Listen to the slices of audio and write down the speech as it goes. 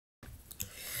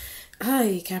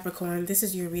Hi, Capricorn. This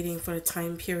is your reading for the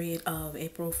time period of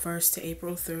April 1st to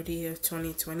April 30th,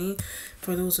 2020.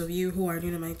 For those of you who are new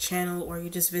to my channel or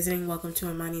you're just visiting, welcome to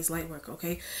Amani's Lightwork,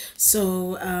 okay?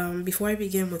 So, before I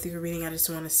begin with your reading, I just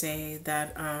want to say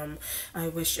that I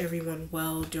wish everyone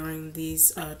well during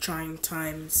these trying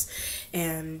times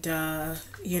and,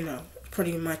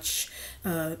 pretty much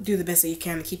do the best that you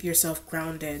can to keep yourself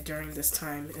grounded during this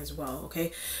time as well,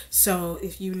 okay? So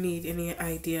if you need any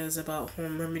ideas about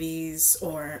home remedies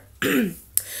or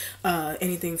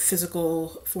anything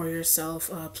physical for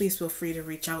yourself, please feel free to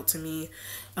reach out to me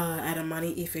at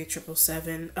Amani Ife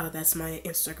 777. That's my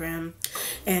Instagram,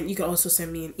 and you can also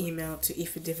send me an email to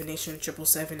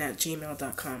ifedivination777 at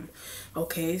gmail.com.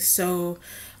 Okay, so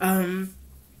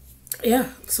yeah,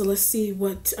 so let's see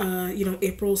what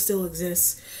April still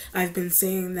exists. I've been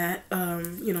saying that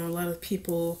a lot of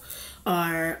people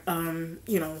are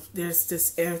there's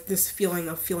this feeling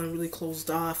of feeling really closed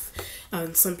off.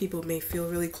 Some people may feel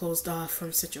really closed off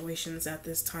from situations at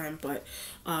this time, but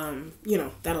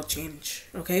that'll change.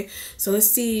 Okay, so let's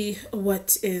see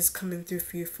what is coming through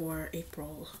for you for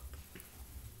April.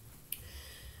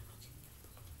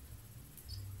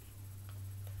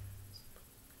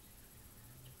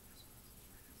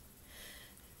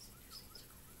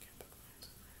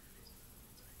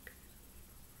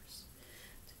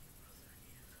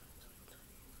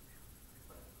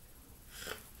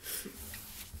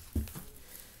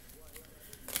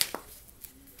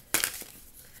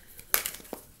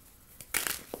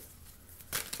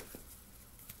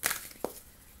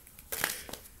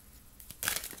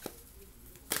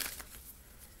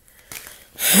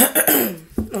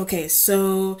 Okay,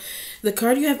 so the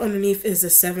card you have underneath is the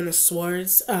Seven of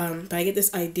Swords. But I get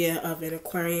this idea of an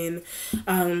Aquarian.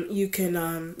 You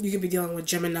can be dealing with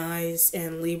Geminis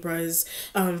and Libras,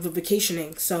 with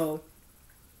vacationing. So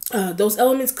those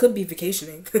elements could be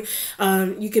vacationing.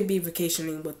 You could be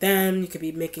vacationing with them. You could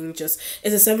be making it's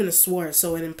a Seven of Swords,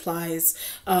 so it implies,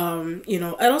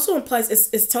 it also implies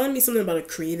it's telling me something about a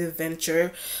creative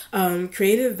venture.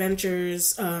 Creative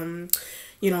ventures.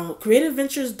 Creative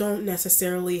ventures don't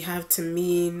necessarily have to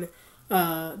mean,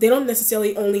 they don't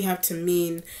necessarily only have to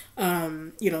mean,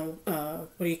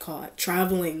 what do you call it?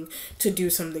 Traveling to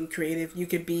do something creative. You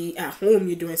could be at home,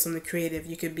 you're doing something creative.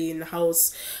 You could be in the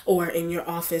house or in your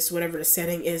office, whatever the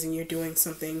setting is, and you're doing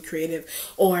something creative.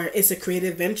 Or it's a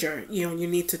creative venture. You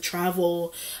need to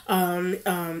travel.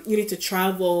 You need to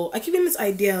travel. I keep getting this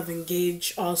idea of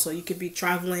engage also. You could be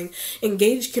traveling.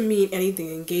 Engage can mean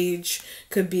anything. Engage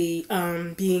could be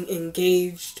being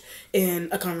engaged in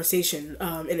a conversation,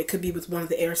 and it could be with one of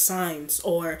the air signs,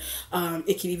 or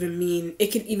it could even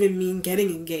mean getting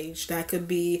engaged. That could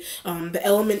be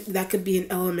that could be an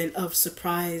element of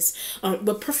surprise,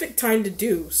 but perfect time to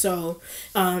do so.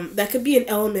 That could be an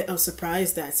element of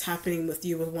surprise that's happening with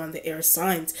you with one of the air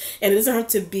signs, and it doesn't have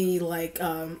to be like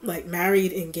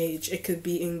married engaged. It could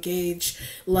be engaged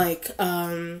like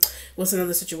what's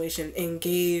another situation?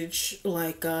 Engage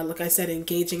like I said,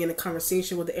 engaging in a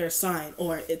conversation with the air sign,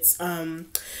 or it's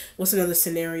what's another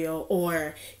scenario?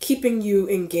 Or keeping you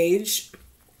engaged,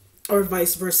 or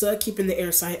vice versa, keeping the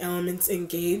air sign elements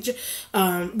engaged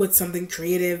with something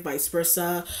creative, vice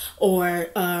versa, or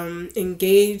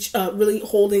engage, really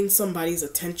holding somebody's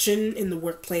attention in the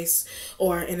workplace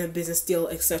or in a business deal,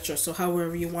 etc. So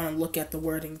however you want to look at the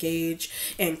word engage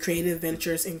and creative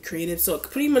ventures and creative. So it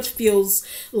pretty much feels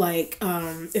like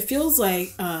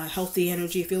healthy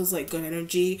energy. It feels like good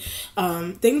energy.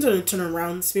 Things are going to turn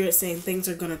around. Spirit saying things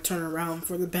are going to turn around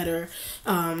for the better.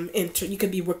 And you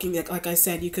could be working, like I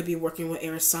said, you could be working with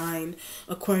air sign,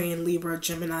 Aquarian, Libra,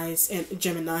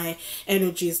 Gemini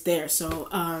energies there. So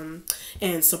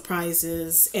and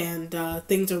surprises, and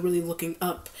things are really looking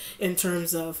up in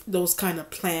terms of those kind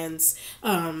of plans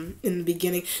in the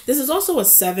beginning. This is also a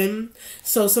 7,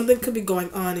 so something could be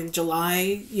going on in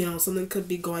July. Something could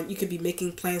be going, you could be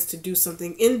making plans to do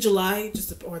something in July,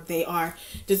 just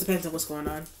depends on what's going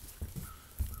on.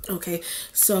 Okay,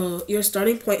 so your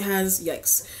starting point has,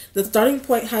 yikes, the starting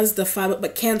point has the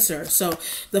but Cancer. So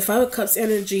the 5 of Cups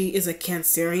energy is a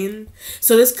Cancerian.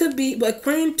 So this could be what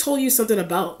Aquarian told you something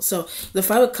about. So the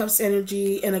 5 of Cups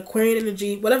energy and Aquarian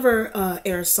energy, whatever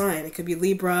air sign, it could be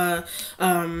Libra,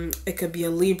 it could be a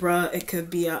Libra, it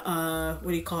could be a what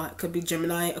do you call it? It could be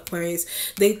Gemini, Aquarius.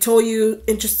 They told you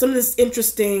something is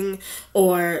interesting,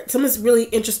 or something is really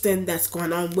interesting that's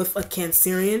going on with a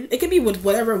Cancerian. It could be with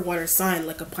whatever water sign,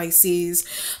 like a Pisces,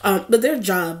 but their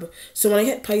job. So when I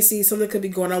hit Pisces, something could be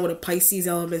going on with a Pisces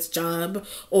element's job,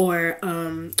 or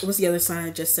what's the other sign I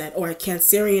just said, or a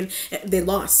Cancerian. They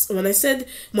lost. When I said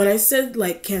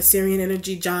like Cancerian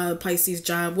energy job, Pisces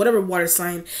job, whatever water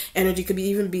sign energy, could be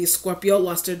even be Scorpio,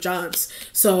 lost their jobs.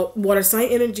 So water sign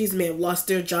energies may have lost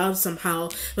their jobs somehow,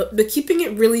 but they're keeping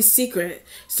it really secret.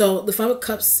 So the Five of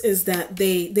Cups is that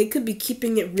they could be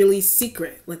keeping it really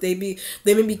secret. Like they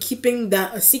may be keeping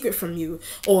that a secret from you,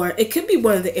 or it could be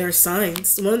one of the air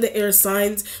signs. One of the air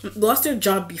signs lost their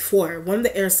job before. One of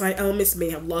the air sign elements may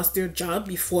have lost their job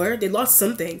before. They lost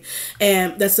something,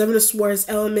 and the Seven of Swords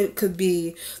element could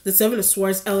be the Seven of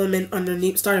Swords element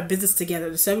underneath. Start a business together.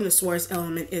 The Seven of Swords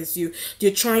element is you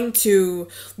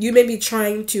may be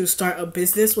trying to start a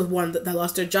business with one that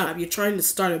lost their job. You're trying to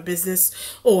start a business,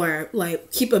 or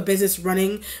like keep a business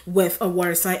running with a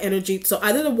water sign energy. So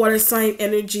either the water sign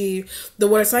energy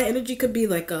could be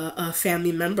like a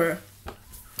family member.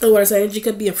 The water sign energy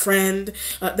could be a friend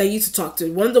that you used to talk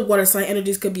to. One of the water sign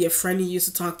energies could be a friend you used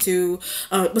to talk to.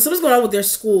 But something's going on with their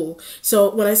school. So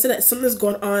when I said that something's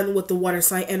going on with the water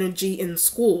sign energy in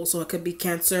school, so it could be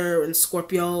Cancer and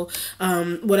Scorpio,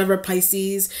 whatever,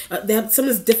 Pisces. They have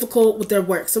something's difficult with their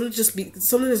work. Something is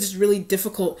just really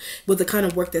difficult with the kind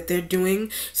of work that they're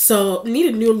doing. So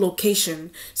need a new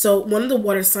location. So one of the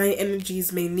water sign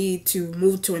energies may need to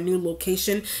move to a new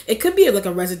location. It could be like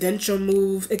a residential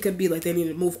move. It could be like they need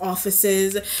to move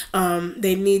offices.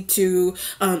 They need to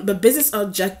but business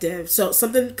objective. So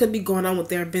something could be going on with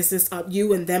their business,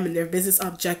 you and them and their business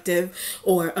objective,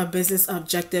 or a business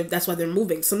objective. That's why they're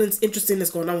moving. Something's interesting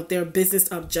that's going on with their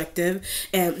business objective,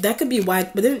 and that could be why.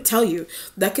 But they didn't tell you.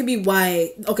 That could be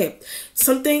why. Okay,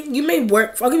 something you may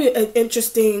work. I'll give you an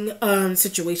interesting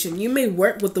situation. You may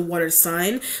work with the water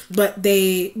sign, but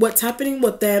what's happening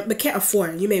with them, but can't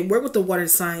afford. You may work with the water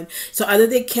sign, so either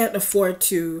they can't afford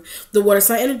to the water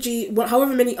sign energy,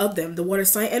 however many of them, the water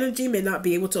sign energy may not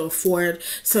be able to afford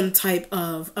some type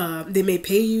of, they may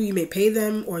pay you, you may pay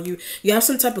them, or you have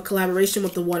some type of collaboration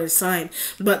with the water sign,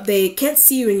 but they can't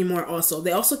see you anymore also.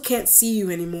 They also can't see you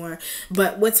anymore,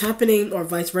 but what's happening, or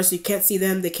vice versa, you can't see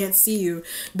them, they can't see you,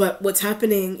 but what's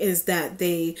happening is that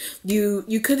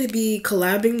you could be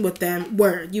collabing with them,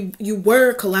 you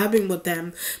were collabing with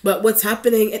them, but what's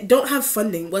happening, don't have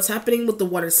funding. What's happening with the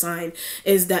water sign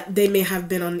is that they may have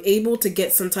been unable to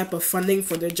get some type of funding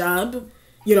for their job.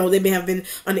 You know, they may have been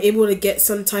unable to get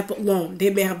some type of loan. They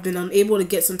may have been unable to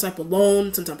get some type of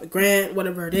loan, some type of grant,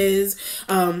 whatever it is,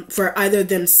 for either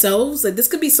themselves. Like this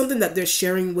could be something that they're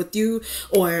sharing with you,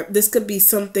 or this could be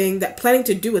something that planning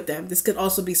to do with them. This could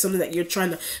also be something that you're trying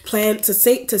to plan to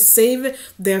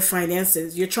save their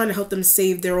finances. You're trying to help them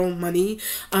save their own money,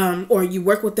 or you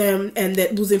work with them and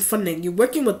they're losing funding. You're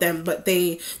working with them, but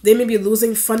they may be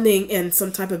losing funding in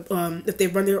some type of, if they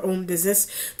run their own business,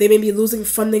 they may be losing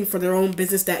funding for their own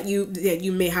business that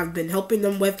you may have been helping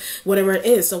them with, whatever it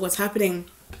is. So what's happening,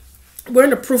 we're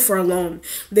in approved for a loan.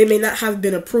 They may not have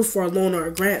been approved for a loan or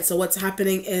a grant. So what's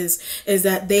happening is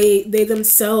that they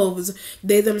themselves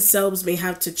may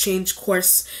have to change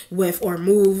course with, or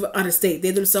move out of state. They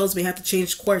themselves may have to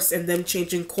change course, and them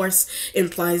changing course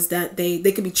implies that they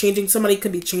could be changing, somebody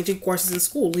could be changing courses in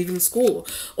school, leaving school,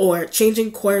 or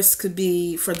changing course could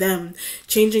be for them.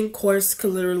 Changing course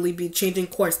could literally be changing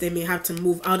course. They may have to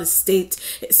move out of state,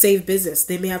 save business.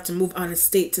 They may have to move out of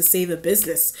state to save a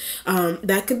business.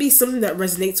 That could be something that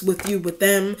resonates with you, with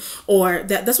them, or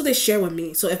that's what they share with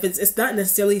me. So if it's not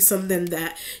necessarily something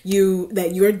that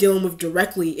you're dealing with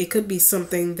directly, it could be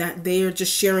something that they are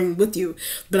just sharing with you.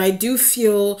 But I do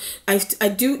feel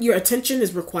your attention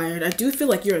is required. I do feel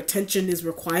like your attention is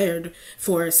required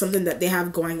for something that they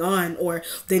have going on, or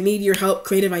they need your help,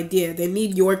 creative idea. They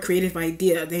need your creative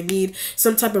idea. They need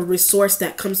some type of resource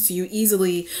that comes to you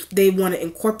easily. They want to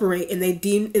incorporate, and they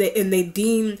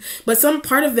deem, but some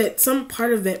part of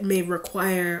it may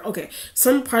require,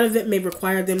 some part of it may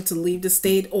require them to leave the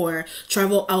state or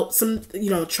travel out,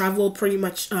 travel pretty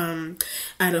much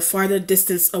at a farther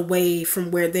distance away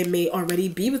from where they may already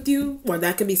be with you, or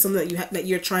that could be something that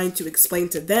you're trying to explain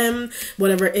to them,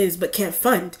 whatever it is, but can't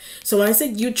fund. So when I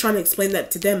said you trying to explain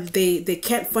that to them, they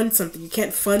can't fund something. You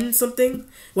can't fund something,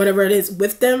 whatever it is,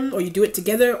 with them, or you do it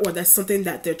together, or that's something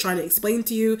that they're trying to explain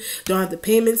to you. Don't have the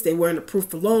payments, they weren't approved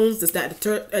for loans, this, that,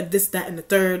 and the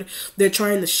third. They're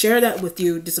trying to share that with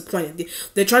you, disappointed.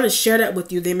 They're trying to share that with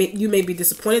you. You may be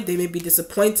disappointed, they may be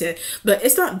disappointed, but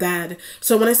it's not bad.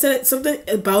 So when I said something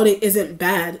about it isn't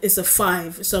bad, it's a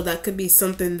 5. So that could be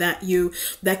something that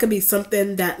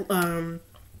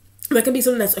That could be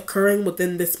something that's occurring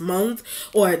within this month,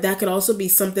 or that could also be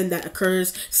something that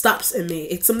occurs, stops in May.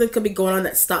 It's something could be going on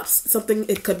that stops something.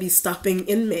 It could be stopping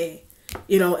in May,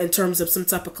 you know, in terms of some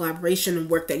type of collaboration and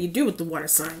work that you do with the water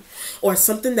sign, or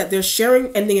something that they're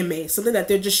sharing ending in May, something that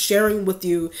they're just sharing with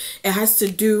you. It has to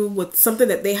do with something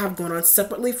that they have going on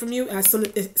separately from you. It has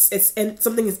something,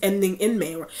 something is ending in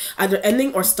May, or either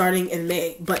ending or starting in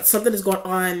May, but something is going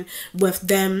on with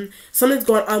them. Something's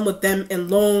going on with them in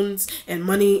loans and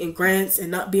money and grants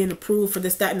and not being approved for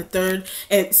this, that, and the third.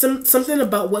 And something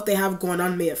about what they have going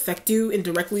on may affect you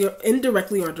indirectly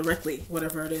or directly,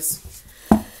 whatever it is.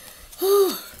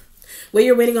 What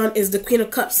you're waiting on is the Queen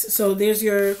of Cups. So there's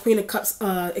your Queen of Cups.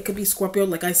 It could be Scorpio,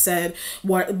 like I said,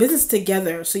 business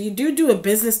together. So you do a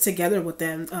business together with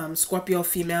them. Scorpio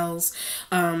females,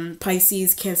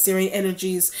 Pisces, Cancerian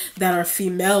energies that are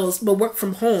females, but work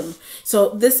from home. So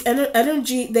this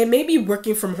energy, they may be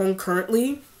working from home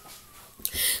currently.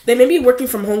 They may be working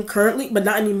from home currently, but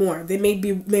not anymore. They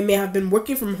may have been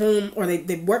working from home, or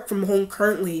they work from home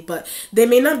currently, but they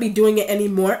may not be doing it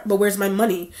anymore. But where's my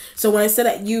money? So when I said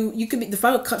that you could be the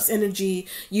Five of Cups energy,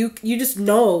 you just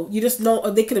know,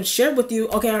 or they could have shared with you.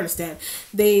 Okay, I understand.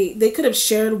 They could have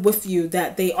shared with you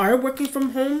that they are working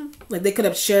from home. Like they could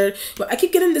have shared, but I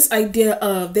keep getting this idea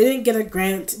of they didn't get a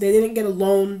grant, they didn't get a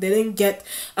loan, they didn't get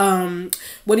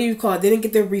what do you call it? They didn't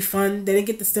get their refund, they didn't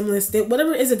get the stimulus,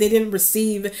 whatever it is that they didn't receive.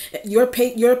 Your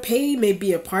pay may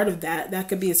be a part of that. That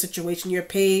could be a situation. Your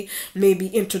pay may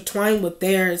be intertwined with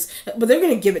theirs, but they're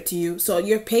going to give it to you. So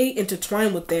your pay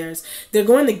intertwined with theirs. They're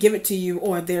going to give it to you,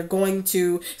 or they're going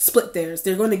to split theirs.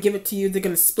 They're going to give it to you. They're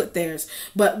going to split theirs.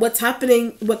 But what's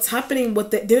happening? What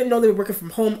they didn't know, they were working from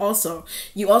home. Also,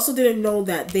 you also didn't know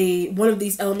that one of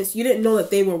these elements. You didn't know that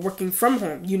they were working from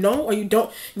home. You know, or you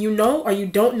don't. You know, or you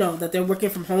don't know that they're working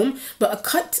from home. But a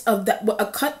cut of that. A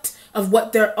cut of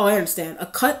what they're, I understand, a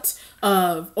cut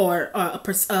of, or a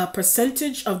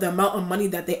percentage of the amount of money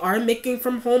that they are making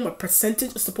from home. A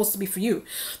percentage is supposed to be for you.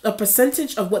 A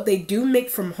percentage of what they do make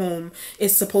from home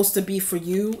is supposed to be for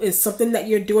you, is something that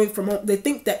you're doing from home. They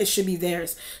think that it should be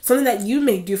theirs. Something that you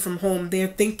may do from home, they're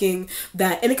thinking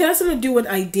that, and it can have something to do with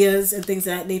ideas and things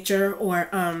of that nature, or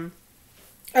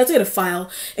I was going to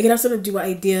file. It can have something to do with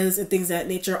ideas and things of that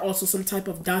nature. Also, some type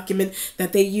of document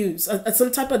that they use, some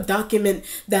type of document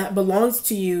that belongs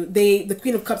to you. The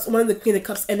Queen of Cups, one of the Queen of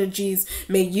Cups energies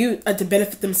may use to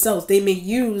benefit themselves. They may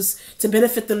use to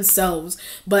benefit themselves,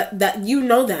 but that you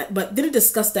know that, but didn't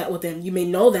discuss that with them. You may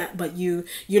know that, but you're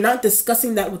not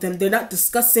discussing that with them. They're not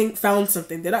discussing found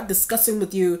something. They're not discussing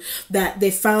with you that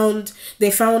they found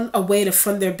a way to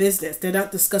fund their business. They're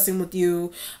not discussing with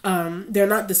you. They're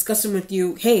not discussing with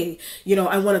you, hey, you know,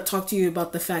 I want to talk to you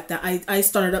about the fact that I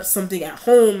started up something at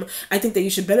home I think that you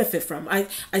should benefit from. I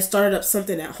started up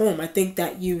something at home. I think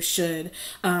that you should,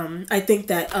 I think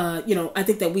that, you know, I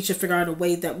think that we should figure out a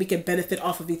way that we can benefit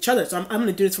off of each other. So I'm going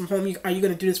to do this from home. Are you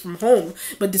going to do this from home?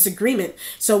 But disagreement.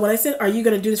 So when I said, are you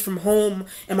going to do this from home?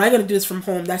 Am I going to do this from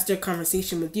home? That's their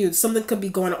conversation with you. Something could be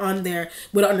going on there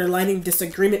with an underlying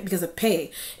disagreement because of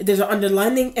pay. There's an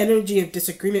underlying energy of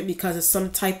disagreement because of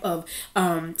some type of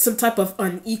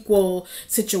unequal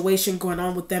situation going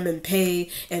on with them in pay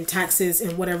and taxes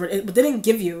and whatever it is, but they didn't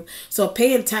give you. So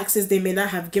pay and taxes they may not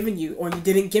have given you, or you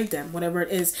didn't give them, whatever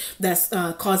it is that's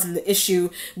causing the issue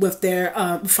with their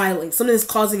filing. Something is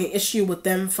causing an issue with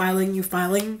them filing, you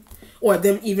filing, or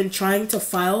them even trying to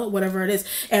file, whatever it is.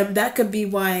 And that could be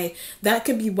why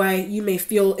you may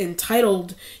feel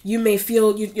entitled. You may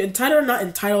feel you're entitled or not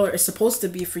entitled, or it's supposed to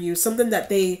be for you. Something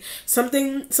that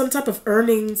some type of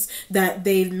earnings that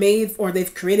they've made or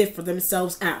they've created for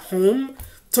themselves at home.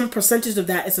 Some percentage of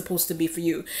that is supposed to be for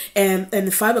you. And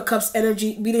the Five of Cups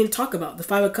energy, we didn't talk about. The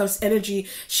Five of Cups energy,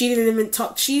 she didn't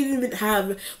even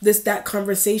have that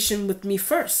conversation with me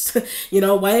first. You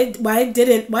know, why are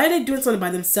they doing something by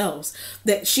themselves?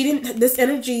 That she didn't, this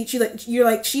energy, she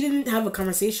didn't have a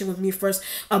conversation with me first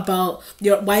about,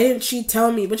 you know, why didn't she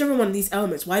tell me, whichever one of these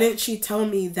elements, why didn't she tell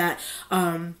me that,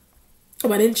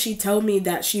 why didn't she tell me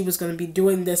that she was going to be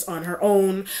doing this on her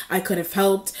own? I could have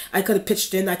helped. I could have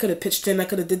pitched in. I could have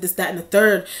did this, that, and the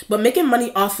third. But making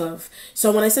money off of.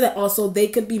 So when I said that also, they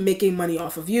could be making money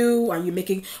off of you. Are you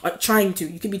making, or trying to?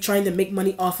 You could be trying to make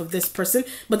money off of this person.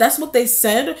 But that's what they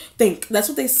said. That's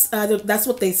what they said, or that's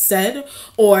what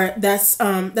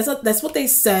they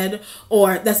said,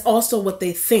 or that's also what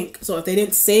they think. So if they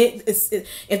didn't say it,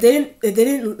 if they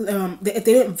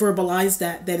didn't verbalize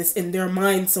that, then it's in their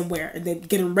mind somewhere, and they're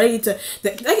getting ready to,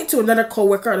 they get to another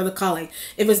coworker or another colleague.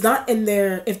 If it's not in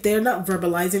their, if they're not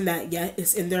verbalizing that yet,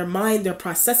 it's in their mind. They're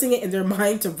processing it in their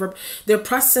mind they're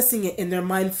processing it in their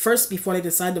mind first before they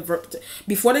decide to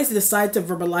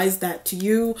verbalize that to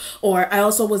you. Or I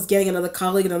also was getting another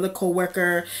colleague, another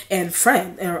coworker, and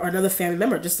friend, or another family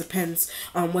member. It just depends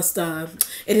on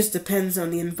it just depends on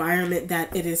the environment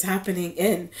that it is happening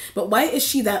in. But why is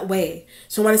she that way?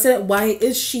 So when I said, why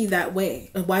is she that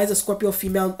way? Why is a Scorpio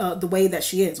female the way that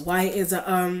she is? Why is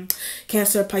a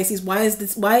Cancer, Pisces? Why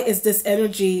is this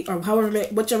energy, or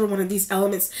whichever one of these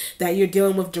elements that you're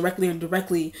dealing with directly or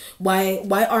indirectly,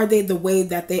 why are they the way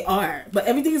that they are? But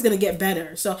everything is going to get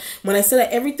better. So when I said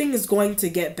that everything is going to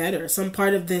get better, some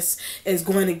part of this is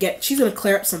going to get, she's going to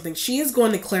clear up something. She is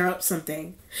going to clear up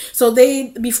something. So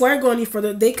before I go any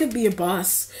further, they could be a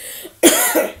boss.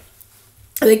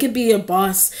 They could be a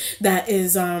boss that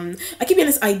is, I keep getting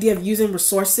this idea of using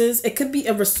resources. It could be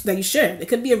that you shared. It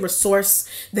could be a resource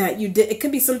that you did. It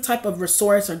could be some type of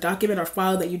resource or document or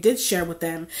file that you did share with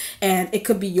them. And it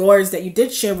could be yours that you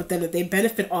did share with them that they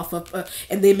benefit off of.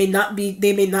 And they may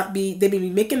be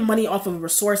making money off of a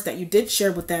resource that you did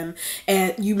share with them.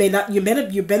 And you're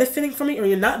benefiting from it, or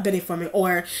you're not benefiting from it.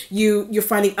 Or you're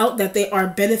finding out that they are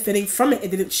benefiting from it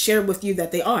and didn't share with you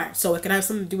that they are. So it can have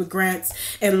something to do with grants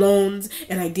and loans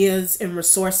and ideas and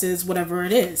resources, whatever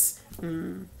it is.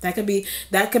 That could be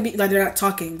like they're not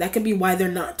talking. That could be why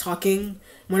they're not talking.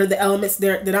 One of the elements,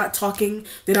 they're not talking,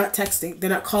 they're not texting, they're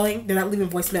not calling, they're not leaving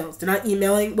voicemails, they're not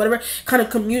emailing, whatever kind of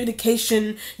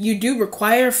communication you do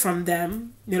require from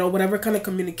them, whatever kind of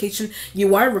communication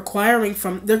you are requiring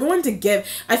from, they're going to give.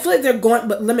 I feel like they're going,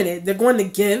 but limited. They're going to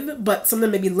give, but something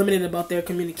may be limited about their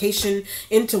communication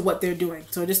into what they're doing.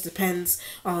 So it just depends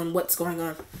on what's going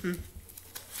on.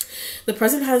 The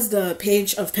present has the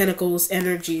Page of Pentacles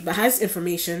energy, but has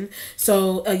information.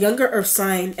 So a younger earth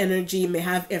sign energy may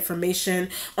have information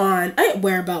on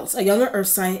whereabouts. A younger earth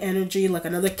sign energy, like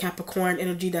another Capricorn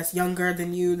energy that's younger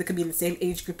than you, that could be in the same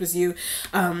age group as you.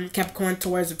 Capricorn,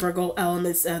 Taurus, Virgo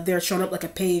elements, they're showing up like a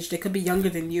page. They could be younger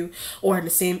than you or in the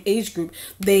same age group.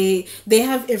 They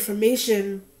have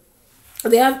information.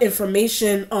 They have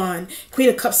information on Queen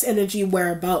of Cups energy,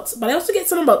 whereabouts. But I also get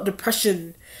something about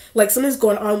depression. Like something's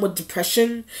going on with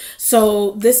depression.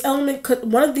 So this element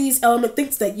one of these elements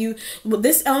thinks that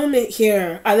this element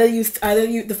here, either you,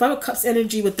 the Five of Cups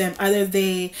energy with them, either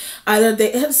they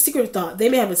have a secret thought. They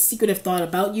may have a secretive thought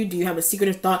about you. Do you have a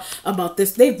secretive thought about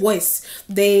this? You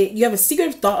have a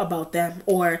secretive thought about them,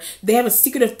 or they have a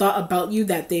secretive thought about you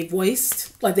that they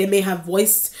voiced. Like they have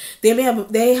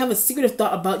a secretive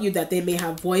thought about you that they may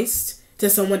have voiced to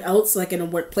someone else, like in a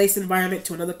workplace environment,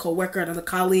 to another coworker, another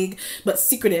colleague, but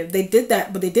secretive. They did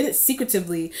that, but they did it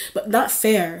secretively, but not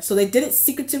fair. So they did it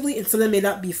secretively, and something may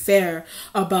not be fair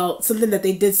about something that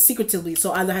they did secretively.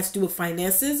 So either has to do with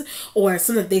finances, or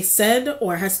something they said,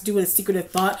 or has to do with a secretive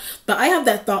thought. But I have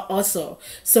that thought also.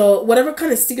 So whatever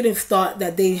kind of secretive thought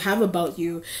that they have about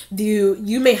you,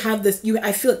 you may have this.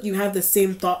 I feel like you have the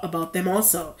same thought about them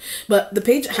also. But the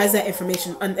page has that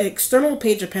information. An external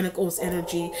Page of Pentacles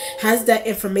energy has that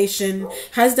information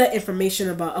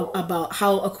about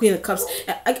how a Queen of Cups.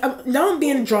 Now I'm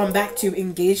being drawn back to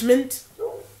engagement.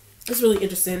 It's really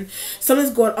interesting.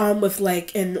 Something's going on with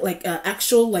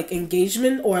actual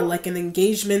engagement, or like an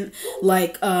engagement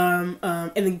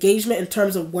an engagement in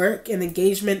terms of work, an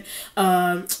engagement.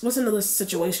 What's another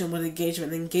situation with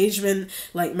engagement,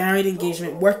 like married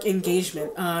engagement, work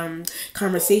engagement,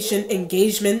 conversation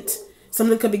engagement.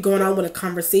 Something could be going on with a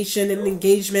conversation and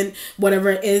engagement, whatever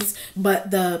it is. But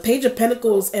the Page of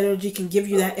Pentacles energy can give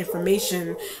you that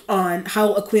information on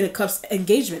how a Queen of Cups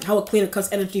engagement, how a Queen of Cups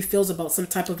energy feels about some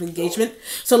type of engagement.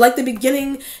 So like the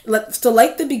beginning,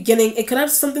 it could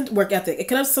have something to work ethic. It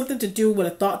could have something to do with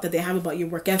a thought that they have about your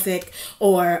work ethic,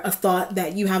 or a thought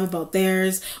that you have about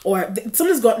theirs, or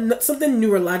something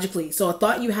neurologically. So a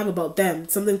thought you have about them,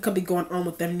 something could be going on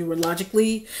with them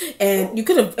neurologically, and you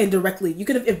could have indirectly, you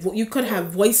could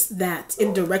have voiced that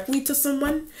indirectly to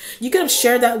someone. You could have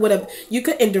shared that with you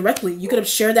could have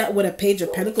shared that with a Page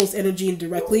of Pentacles energy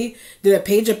indirectly. Did a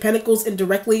Page of Pentacles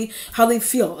indirectly how they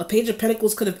feel? A Page of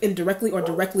Pentacles could have indirectly or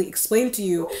directly explained to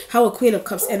you how a Queen of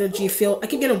Cups energy feel. I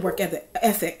keep getting work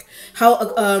ethic. How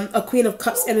a Queen of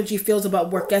Cups energy feels about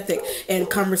work ethic and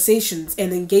conversations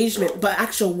and engagement, but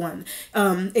actual one.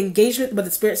 Engagement, but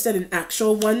the Spirit said an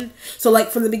actual one. So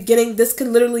like from the beginning, this could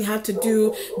literally have to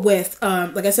do with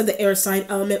like I said, the air sign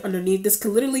element underneath. This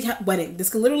could literally have wedding. This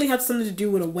could literally have something to do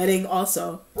with a wedding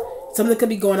also. Something could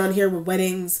be going on here with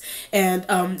weddings and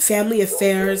family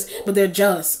affairs, but they're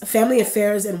jealous. Family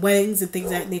affairs and weddings and things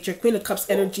of that nature. Queen of Cups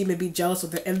energy may be jealous or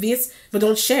they're envious, but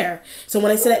don't share. So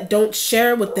when I say that, don't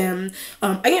share with them,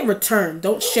 I get return.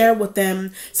 Don't share with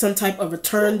them some type of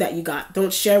return that you got.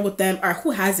 Don't share with them, or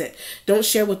who has it. Don't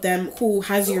share with them who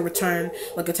has your return,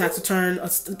 like a tax return, or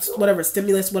whatever,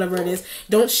 stimulus, whatever it is.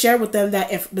 Don't share with them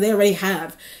that if they already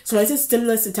have. So when I say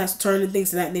stimulus and tax return and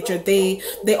things of that nature, they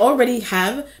already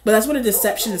have, but that's where the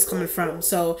deception is coming from.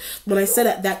 So when I said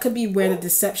that, that could be where the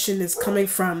deception is coming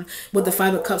from with the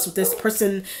Five of Cups with this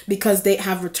person, because they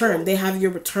have return. They have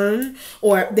your return,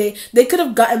 or they could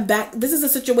have gotten back. This is a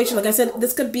situation, like I said,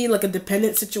 this could be like a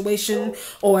dependent situation,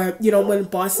 or, you know, when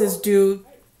bosses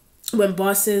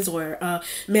or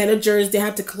managers, they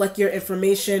have to collect your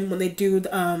information when they do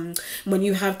when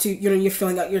you have to, you know, you're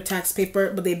filling out your tax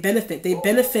paper, but they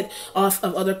benefit off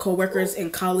of other co-workers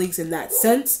and colleagues in that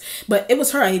sense. But it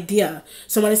was her idea.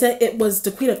 So when I said it was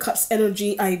the Queen of Cups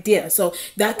energy idea, so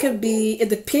that could be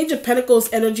the Page of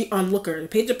Pentacles energy onlooker. The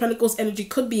Page of Pentacles energy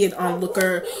could be an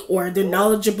onlooker, or they're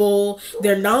knowledgeable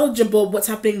what's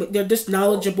happening, they're just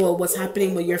knowledgeable of what's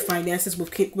happening with your finances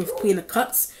with Queen of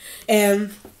Cups.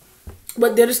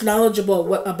 But they're just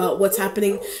knowledgeable about what's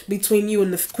happening between you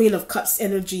and the Queen of Cups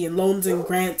energy, and loans and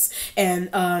grants and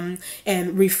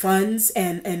refunds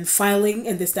and filing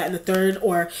and this, that, and the third,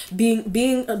 or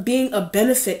being a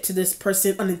benefit to this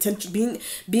person unintentionally,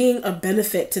 being a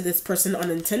benefit to this person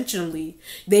unintentionally.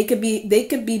 They could be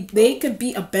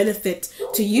a benefit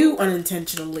to you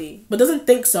unintentionally, but doesn't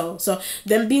think so. So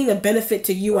them being a benefit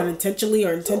to you unintentionally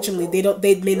or intentionally,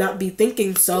 they may not be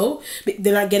thinking so.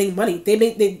 They're not getting money.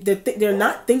 They're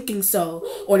not thinking so,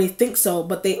 or they think so,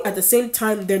 but they at the same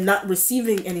time they're not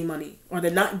receiving any money, or they're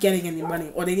not getting any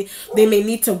money, or they may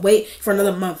need to wait for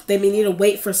another month. They may need to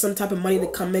wait for some type of money to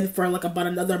come in for like about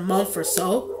another month or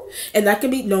so. And that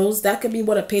could be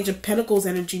what a Page of Pentacles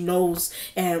energy knows,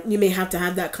 and you may have to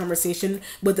have that conversation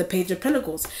with the Page of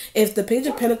Pentacles. If the Page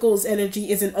of Pentacles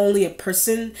energy isn't only a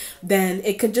person, then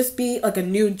it could just be like a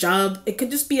new job. It could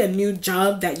just be a new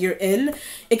job that you're in.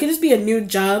 It could just be a new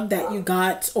job that you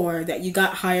got, or that you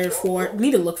got hired for,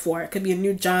 need to look for. It could be a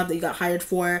new job that you got hired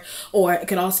for, or it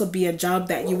could also be a job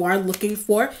that you are looking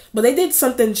for, but they did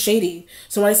something shady.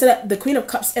 So when I said that the Queen of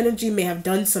Cups energy may have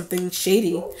done something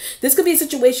shady, this could be a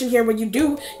situation here where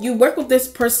you work with this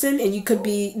person, and there could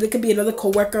be another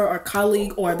coworker or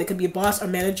colleague, or they could be a boss or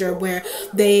manager, where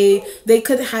you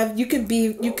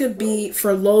could be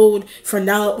furloughed for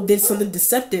now, did something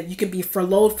deceptive. You could be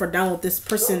furloughed for now with this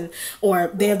person,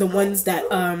 or they're the ones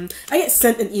that I get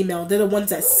sent an email. They're the ones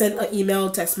that sent an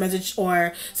email, text message,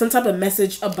 or some type of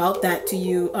message about that to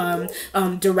you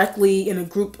directly in a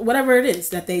group, whatever it is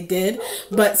that they did.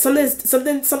 But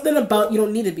something about, you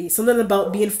don't need to be, something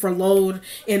about being furloughed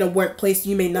in a workplace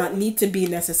you may not need to be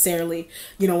necessarily.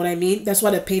 You know what I mean? That's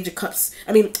why the Page of Cups,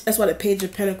 that's why the Page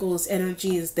of Pentacles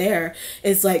energy is there.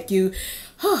 It's like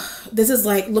this is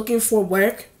like looking for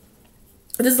work.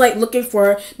 This is like looking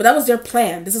for, but that was their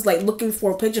plan. This is like looking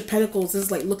for Page of Pentacles. This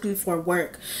is like looking for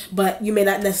work, but you may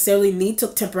not necessarily need to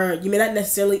temporary. You may not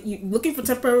necessarily, looking for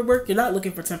temporary work. You're not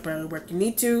looking for temporary work. You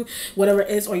need to, whatever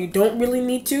it is, or you don't really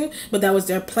need to, but that was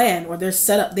their plan or their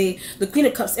setup. The Queen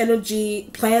of Cups energy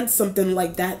planned something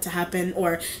like that to happen,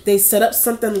 or they set up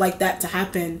something like that to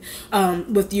happen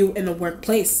with you in the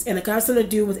workplace. And it has something to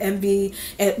do with envy,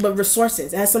 but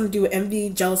resources. It has something to do with envy,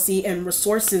 jealousy, and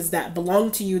resources that belong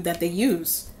to you that they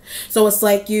use. So it's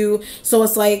like you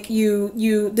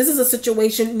this is a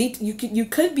situation, you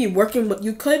could be working with,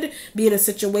 you could be in a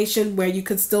situation where you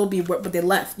could still be but they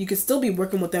left. You could still be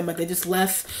working with them, but they just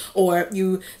left, or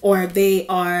you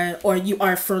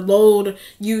are furloughed.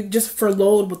 You just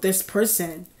furloughed with this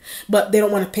person, but they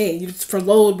don't want to pay. You just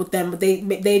furloughed with them, but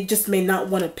they just may not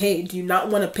want to pay. Do you not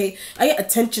want to pay? I get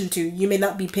attention to. You may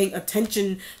not be paying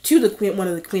attention to one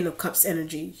of the Queen of Cups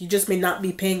energy. You just may not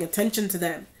be paying attention to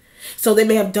them. So they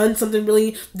may have done something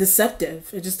really deceptive.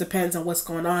 It just depends on what's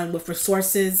going on with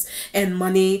resources and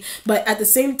money. But at the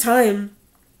same time,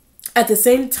 I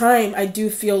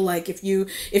do feel like if you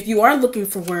are looking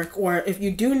for work, or if you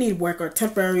do need work, or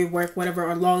temporary work, whatever,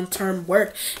 or long-term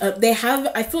work, I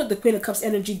feel like the Queen of Cups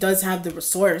energy does have the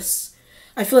resource.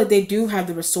 I feel like they do have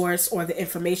the resource or the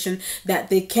information that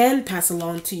they can pass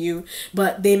along to you,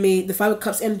 but they may, the Five of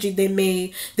Cups energy, they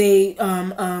may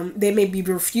be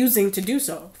refusing to do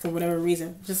so for whatever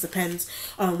reason. It just depends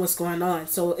on what's going on.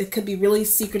 So it could be really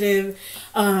secretive,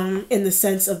 in the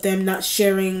sense of them not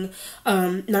sharing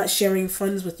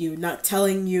funds with you, not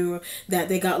telling you that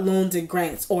they got loans and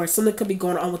grants, or something could be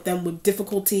going on with them with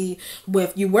difficulty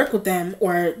with, you work with them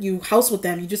or you house with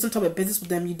them, you do some type of business with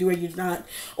them, you do or you do not,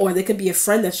 or they could be a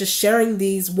friend that's just sharing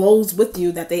these woes with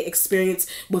you that they experience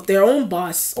with their own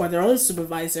boss or their own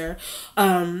supervisor,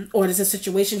 or there's a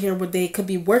situation here where they could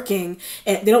be working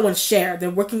and they don't want to share, they're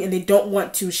working and they don't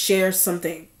want to share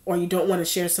something, or you don't want to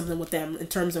share something with them in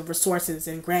terms of resources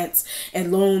and grants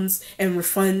and loans and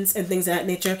refunds and things of that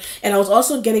nature. And I was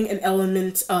also getting an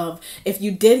element of, if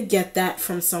you did get that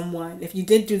from someone, if you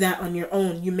did do that on your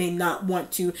own, you may not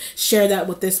want to share that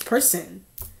with this person.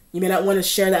 You may not want to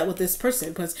share that with this person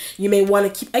because you may want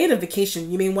to keep, I get a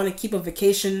vacation. You may want to keep a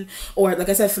vacation, or like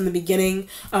I said from the beginning,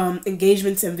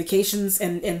 engagements and vacations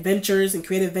and ventures and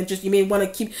creative ventures. You may want to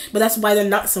keep, but that's why they're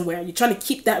not somewhere. You're trying to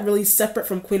keep that really separate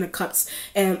from Queen of Cups.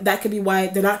 And that could be why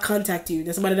they're not contacting you.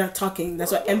 That's why they're not talking.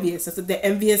 That's why envious. That's why they're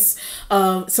envious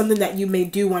of something that you may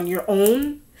do on your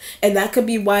own. And that could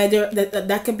be why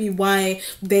that could be why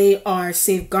they are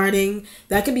safeguarding.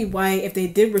 That could be why, if they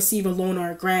did receive a loan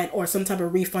or a grant or some type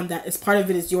of refund that is part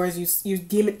of it is yours, you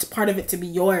deem it part of it to be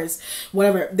yours,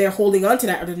 whatever, they're holding on to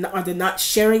that, or they're not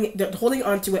sharing it, they're holding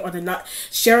on to it, or they're not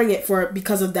sharing it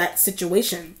because of that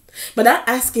situation. But not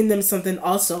asking them something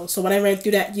also. So when I ran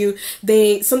through that,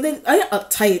 I got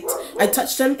uptight. I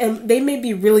touched them and they may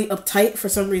be really uptight for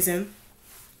some reason.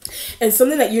 And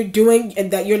something that you're doing and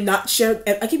that you're not sharing,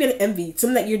 I keep getting envy.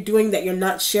 Something that you're doing that you're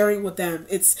not sharing with them,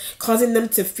 it's causing them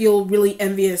to feel really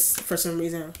envious for some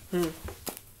reason.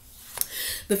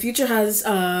 The future has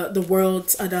the world,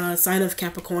 the sign of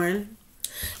Capricorn.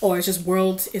 Or it's just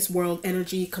world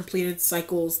energy, completed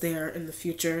cycles there in the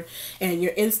future. And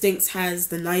your instincts has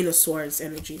the Nine of Swords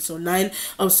energy. So Nine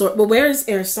of Swords, well, where is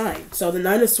air sign? So the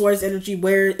Nine of Swords energy,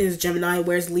 where is Gemini,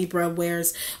 where's Libra,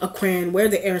 where's Aquarian, where are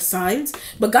the air signs?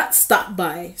 But got stopped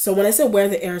by. So when I said where are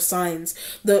the air signs,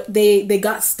 they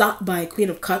got stopped by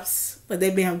Queen of Cups. But they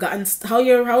may have gotten,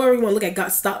 however you want to look at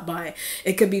got stopped by.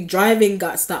 It could be driving,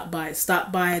 got stopped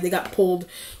by, they got pulled,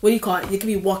 what do you call it? You could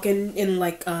be walking in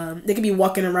like, they could be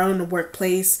walking around in the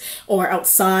workplace or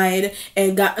outside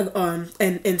and got,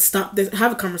 and stopped,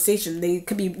 have a conversation. They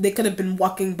could have been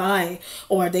walking by,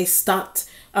 or they stopped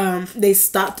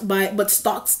by, but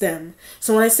stalks them.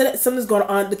 So when I said that something's going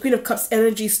on, the Queen of Cups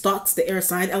energy stalks the air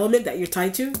sign element that you're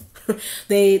tied to.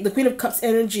 The Queen of Cups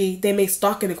energy, they may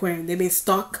stalk an Aquarian. They may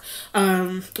stalk, they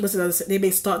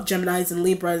may stalk Geminis and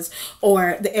Libras,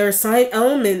 or the air sign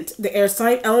element. The air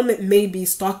sign element may be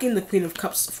stalking the Queen of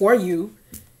Cups for you,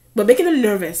 but making them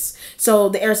nervous. So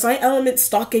the air sign element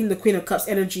stalking the Queen of Cups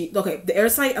energy. Okay, the air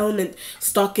sign element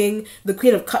stalking the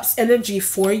Queen of Cups energy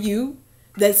for you.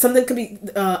 That something could be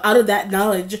out of that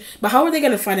knowledge, but how are they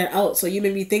going to find it out? So you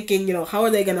may be thinking, how are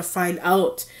they going to find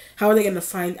out? How are they going to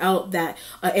find out that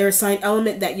air sign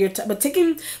element that you're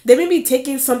they may be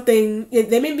taking something,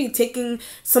 they may be taking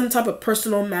some type of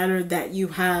personal matter that you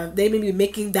have. They may be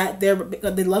making that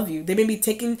they love you. They may be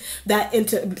taking that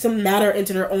into some matter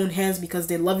into their own hands because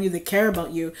they love you, they care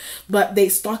about you, but they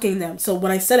stalking them. So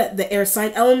when I said it, the air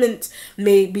sign element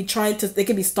may be they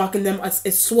could be stalking them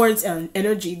as swords and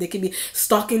energy. They could be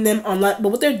stalking them online, but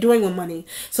what they're doing with money.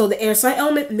 So the air sign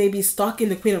element may be stalking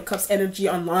the Queen of Cups energy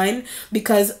online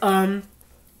because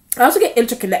I also get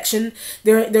interconnection.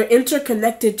 They're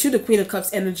interconnected to the Queen of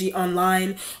Cups energy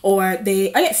online, or I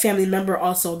get family member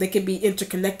also. They could be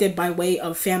interconnected by way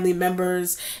of family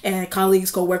members and colleagues,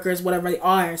 co-workers, whatever they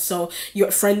are. So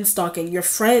your friend stalking, your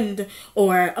friend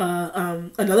or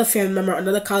another family member,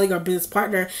 another colleague or business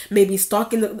partner may be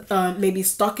stalking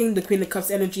the Queen of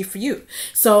Cups energy for you.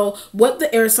 So what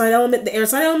the air sign element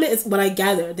is what I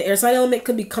gather. The air sign element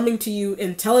could be coming to you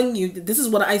and telling you that this is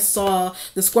what I saw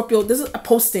the Scorpio, this is a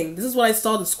posting. This is what I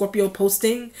saw the Scorpio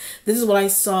posting. This is what I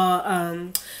saw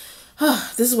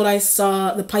this is what I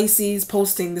saw the Pisces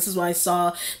posting. This is what I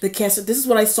saw the Cancer. This is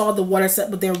what I saw the water set,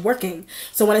 but they're working.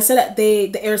 So when I said that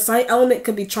the air sign element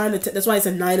could be trying to, that's why it's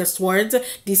a Nine of Swords,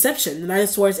 deception. The Nine of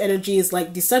Swords energy is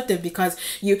like deceptive because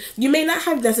you may not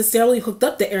have necessarily hooked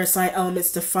up the air sign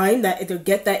elements to find that, to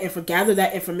get that and gather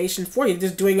that information for you. They're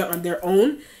just doing it on their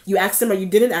own. You asked them or you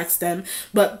didn't ask them,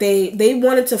 but they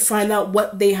wanted to find out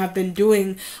what they have been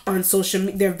doing on social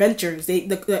media, their ventures.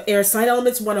 The air sign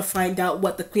elements want to find out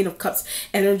what the Queen of Cups Cups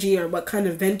energy, or what kind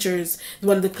of ventures,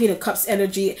 the Queen of Cups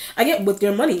energy, I get with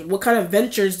your money, what kind of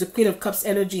ventures the Queen of Cups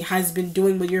energy has been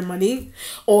doing with your money,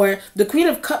 or the Queen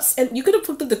of Cups, and you could have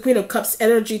put the Queen of Cups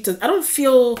energy to, I don't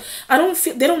feel,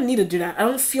 they don't need to do that. I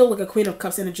don't feel like a Queen of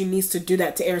Cups energy needs to do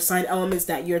that to air sign elements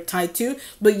that you're tied to,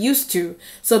 but used to.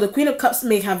 So the Queen of Cups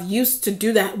may have used to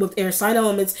do that with air sign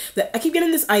elements. That I keep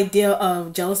getting this idea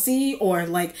of jealousy or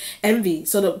like envy.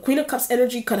 So the Queen of Cups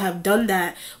energy could have done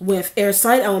that with air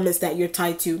sign elements that you're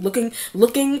tied to. Looking,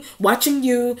 watching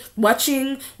you,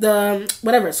 watching the,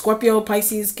 whatever, Scorpio,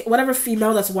 Pisces, whatever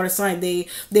female that's water sign, they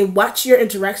watch your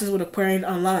interactions with Aquarian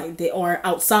online. They are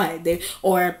outside. They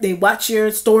watch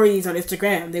your stories on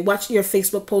Instagram. They watch your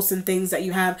Facebook posts and things that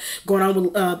you have going on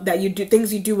with, that you do,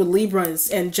 things you do with Libras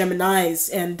and Geminis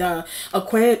and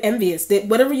Aquarian envious.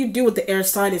 Whatever you do with the air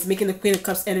sign is making the Queen of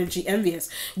Cups energy envious.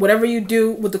 Whatever you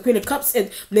do with the Queen of Cups,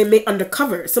 they may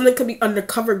undercover. Something could be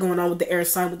undercover going on with the air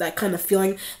sign with that kind of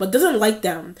feeling, but doesn't like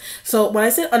them. So when I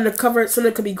say undercover,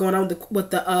 something could be going on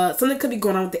with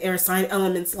the air sign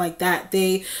elements like that.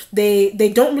 They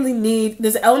don't really need.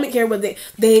 There's an element here where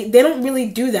they don't really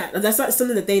do that. That's not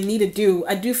something that they need to do.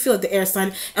 I do feel like the air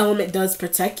sign element does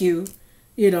protect you,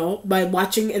 by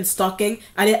watching and stalking.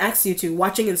 I didn't ask you to.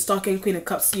 Watching and stalking Queen of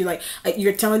Cups.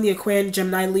 You're telling the Aquarian,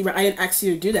 Gemini, Libra, I didn't ask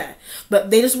you to do that.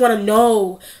 But they just want to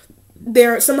know,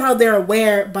 they're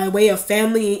aware by way of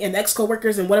family and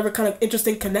ex-co-workers and whatever kind of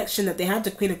interesting connection that they have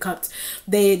to Queen of Cups.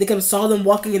 They could have saw them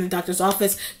walking in the doctor's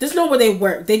office. They just know where they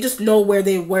work. They just know where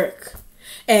they work.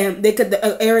 And they could,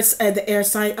 the air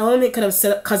sign element could have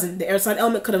set up cousin. The air sign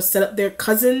element could have set up their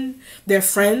cousin, their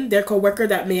friend, their co-worker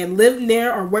that may live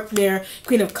near or work near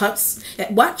Queen of Cups,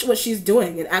 and watch what she's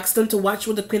doing and ask them to watch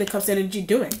what the Queen of Cups energy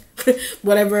doing.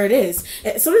 Whatever it is.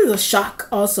 And something is a shock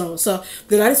also. So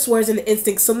the Knight of Swords and the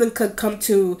instinct, something could come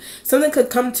to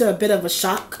a bit of a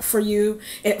shock for you.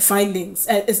 Findings.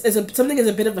 Something is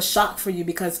a bit of a shock for you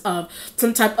because of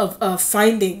some type of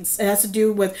findings. It has to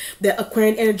do with the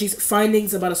Aquarian energy's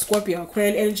findings about a Scorpio.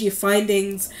 Aquarian energy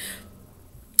findings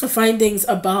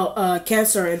about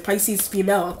Cancer and Pisces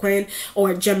female, Aquarian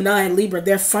or Gemini and Libra.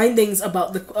 Their findings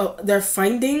about the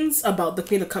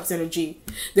Queen of Cups energy,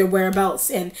 their whereabouts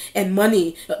and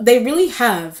money. They really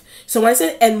have. So when I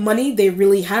said and money, they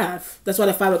really have. That's why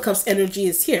the Five of Cups energy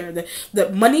is here. The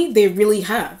money they really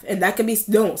have, and that could be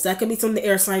that could be something the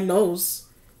air sign knows.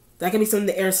 That can be something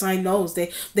the air sign knows.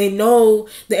 They know,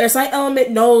 the air sign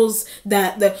element knows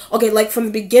that like from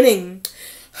the beginning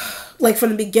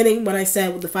when I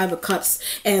said with the Five of Cups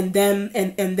and them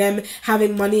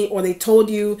having money, or they told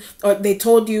you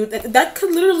that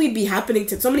could literally be happening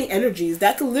to so many energies.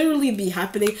 That could literally be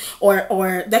happening, or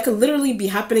that could literally be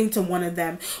happening to one of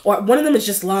them, or one of them is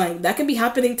just lying. That could be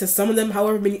happening to some of them,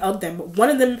 however many of them. But one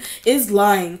of them is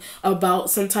lying about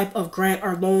some type of grant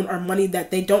or loan or money that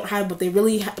they don't have, but they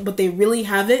really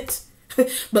have it.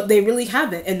 But they really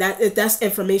have it, and that's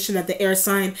information that the air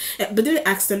sign, but didn't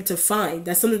ask them to find.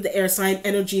 That's something the air sign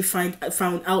energy found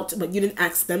out, but you didn't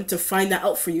ask them to find that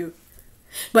out for you.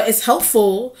 But it's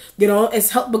helpful, we're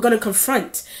gonna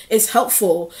confront. It's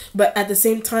helpful, but at the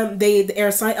same time, the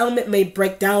air sign element may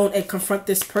break down and confront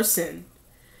this person.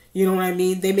 You know what I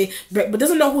mean? They may break, but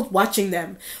doesn't know who's watching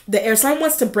them. The air sign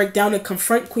wants to break down and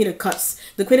confront Queen of Cups.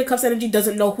 The Queen of Cups energy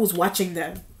doesn't know who's watching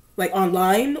them. Like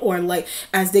online, or like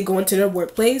as they go into their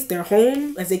workplace, their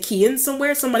home, as they key in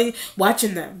somewhere, somebody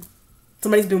watching them.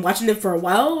 Somebody's been watching them for a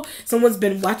while. Someone's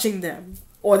been watching them.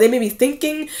 Or they may be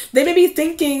thinking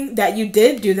that you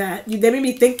did do that. They may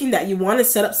be thinking that you want to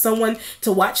set up someone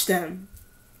to watch them.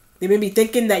 They may be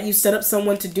thinking that you set up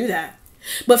someone to do that.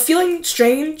 But feeling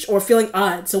strange or feeling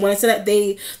odd. So when I say that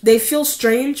they feel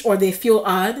strange or they feel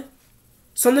odd,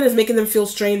 something is making them feel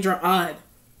strange or odd.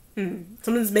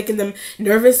 Something's making them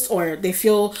nervous, or they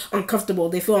feel uncomfortable.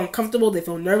 They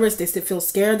feel nervous, they still feel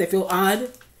scared, they feel odd.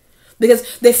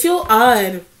 Because they feel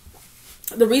odd.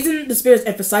 The reason the spirit is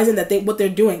emphasizing that what they're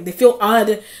doing, they feel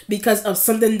odd because of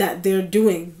something that they're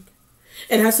doing.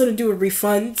 It has something to do with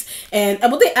refunds and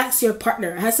what they ask your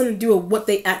partner. It has something to do with what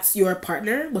they ask your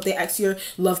partner, what they ask your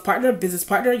love partner, business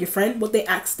partner, your friend, what they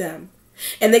ask them.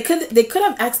 And they could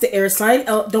have asked the air sign,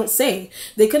 don't say.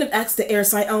 They could have asked the air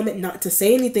sign element not to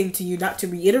say anything to you, not to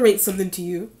reiterate something to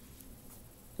you.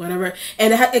 whatever.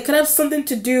 And it could have something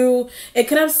to do. It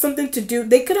could have something to do.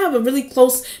 They could have a really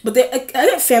close, but I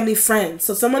got family friends.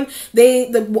 So someone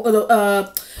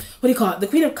what do you call it? The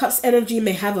Queen of Cups energy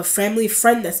may have a family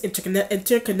friend that's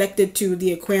interconnected to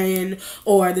the Aquarian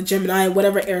or the Gemini,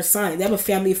 whatever air sign. They have a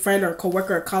family friend or a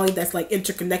coworker or colleague that's like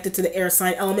interconnected to the air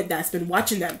sign element that's been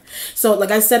watching them. So like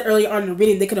I said earlier on in the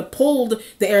reading, they could have pulled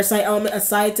the air sign element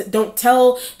aside to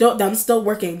I'm still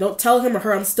working. Don't tell him or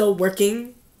her I'm still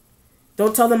working.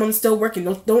 Don't tell them I'm still working.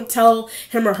 Don't tell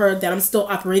him or her that I'm still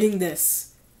operating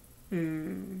this.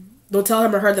 Don't tell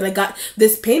him or her that I got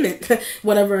this payment,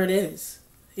 whatever it is.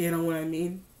 You know what I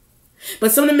mean?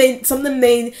 But something may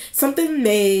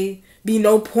be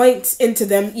no point into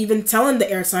them even telling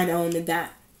the air sign element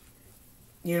that.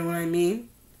 You know what I mean?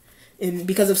 And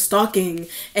because of stalking,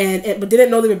 but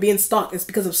didn't know they were being stalked. It's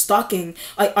because of stalking.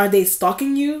 Like, are they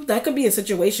stalking you? That could be a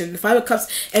situation. The Five of Cups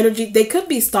energy, they could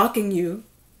be stalking you.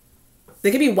 They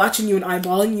could be watching you and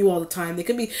eyeballing you all the time. They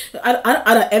could be out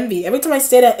of envy. Every time I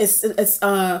say that, it's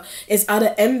out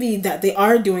of envy that they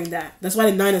are doing that. That's why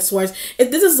the Nine of Swords.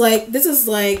 This is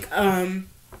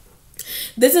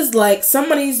like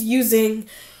somebody's using.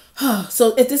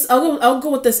 So if this, I'll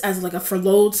go with this as like a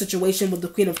furloughed situation with the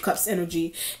Queen of Cups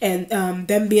energy, and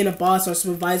them being a boss or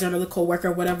supervisor, another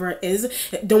co-worker, whatever it is,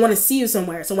 don't want to see you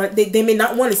somewhere. So they may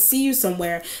not want to see you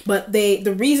somewhere, but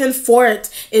the reason for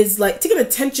it is like taking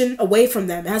attention away from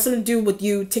them. It has something to do with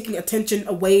you taking attention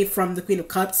away from the Queen of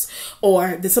Cups,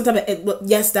 or there's some type of,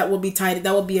 yes, that will be tied.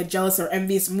 That will be a jealous or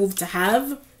envious move to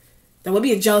have. That would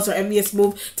be a jealous or envious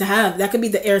move to have. That could be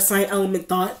the air sign element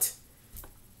thought.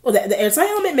 Well, the air sign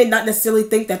element may not necessarily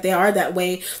think that they are that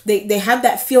way. They have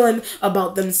that feeling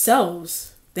about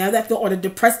themselves. They have that feel, or they're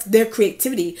depressed, their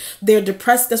creativity. They're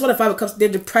depressed. That's what the Five of Cups, they're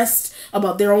depressed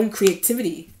about their own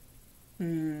creativity.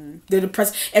 They're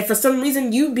depressed. And for some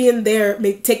reason, you being there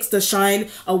takes the shine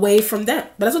away from them.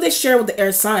 But that's what they share with the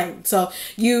air sign. So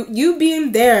you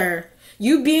being there,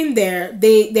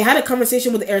 they had a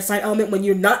conversation with the air sign element when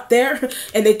you're not there,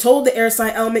 and they told the air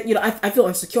sign element, you know, I feel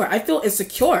insecure. I feel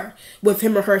insecure with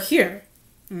him or her here.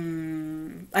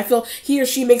 I feel he or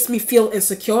she makes me feel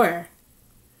insecure.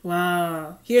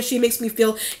 Wow. He or she makes me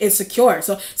feel insecure.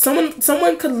 So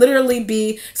someone could literally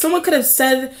be, someone could have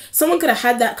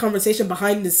had that conversation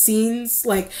behind the scenes.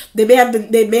 Like they may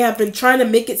have been trying to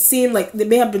make it seem like they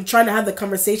may have been trying to have the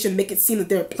conversation, make it seem that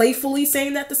they're playfully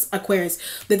saying that to Aquarius,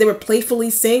 that they were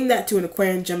playfully saying that to an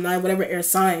Aquarian, Gemini, whatever air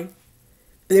sign.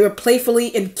 They were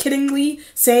playfully and kiddingly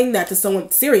saying that to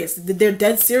someone serious. They're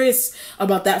dead serious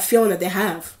about that feeling that they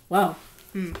have. Wow.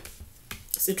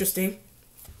 It's interesting.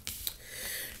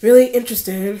 Really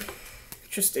interesting.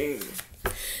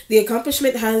 The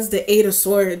accomplishment has the Eight of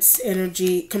Swords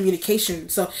energy, communication.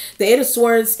 So the Eight of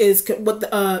Swords is what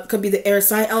could be the air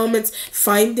sign elements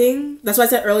finding. That's why I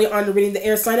said earlier on in reading, the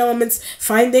air sign elements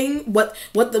finding what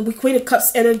the Queen of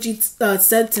Cups energy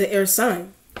said to the air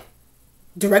sign,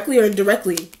 directly or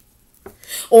indirectly.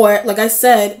 Or like I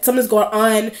said, something's going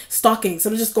on stalking.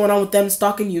 Something's just going on with them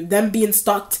stalking you, them being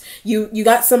stalked. You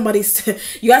got somebody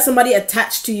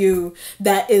attached to you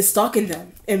that is stalking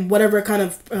them in whatever kind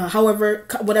of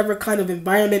whatever kind of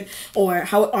environment, or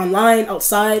how online,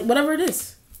 outside, whatever it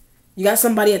is. You got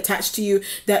somebody attached to you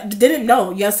that didn't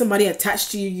know. You got somebody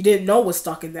attached to you you didn't know was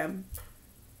stalking them.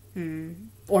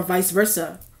 Or vice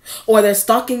versa. Or they're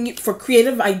stalking you for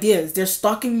creative ideas. They're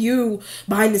stalking you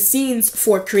behind the scenes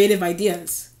for creative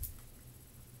ideas.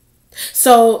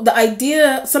 So the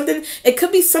idea, it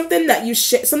could be something that you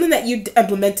something that you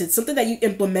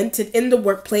implemented in the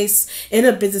workplace, in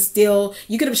a business deal.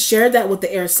 You could have shared that with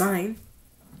the air sign.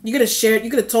 You could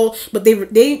have told, but they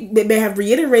may have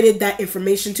reiterated that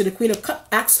information to the Queen of Cups,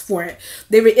 asked for it.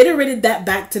 They reiterated that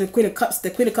back to the Queen of Cups. The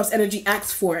Queen of Cups energy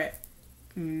asked for it.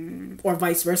 Or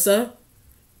vice versa.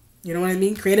 You know what I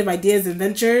mean? Creative ideas and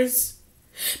ventures.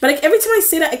 But like every time I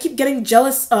say that, I keep getting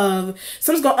jealous of,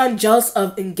 something's going on, jealous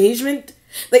of engagement.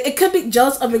 Like it could be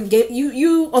jealous of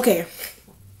engagement. Okay.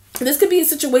 This could be a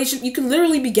situation, you could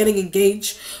literally be getting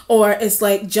engaged, or it's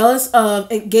like jealous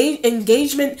of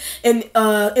engagement in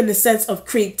the sense of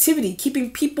creativity,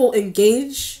 keeping people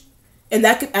engaged, and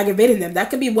that could aggravate them. That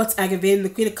could be what's aggravating the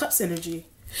Queen of Cups energy.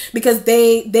 Because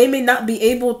they may not be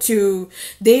able to,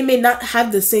 they may not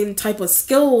have the same type of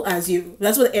skill as you.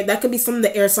 That could be something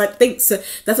the air sign thinks.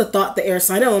 That's a thought the air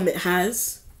sign element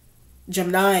has.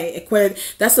 Gemini,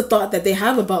 Aquarius, that's the thought that they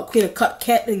have about Queen of Cups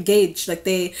can't engage. Like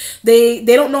they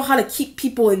don't know how to keep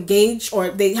people engaged, or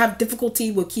they have difficulty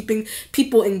with keeping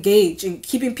people engaged and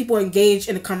keeping people engaged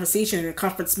in a conversation, in a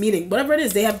conference meeting, whatever it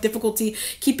is. They have difficulty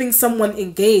keeping someone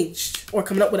engaged or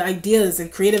coming up with ideas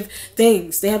and creative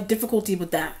things. They have difficulty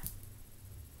with that.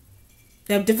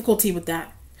 They have difficulty with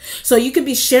that. So you could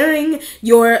be sharing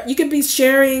what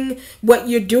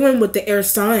you're doing with the air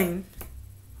sign.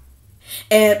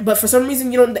 But for some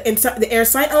reason, you don't, the air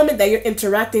sign element that you're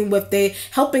interacting with, they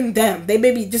helping them. They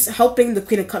may be just helping the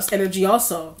Queen of Cups energy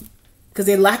also, because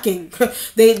they're lacking.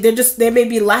 they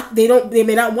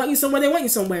may not want you somewhere. They want you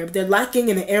somewhere, but they're lacking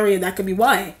in an area. That could be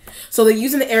why. So they're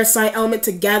using the air sign element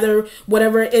to gather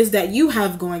whatever it is that you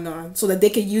have going on, so that they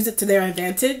can use it to their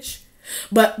advantage.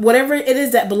 But whatever it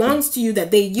is that belongs to you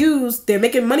that they use, they're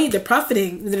making money. They're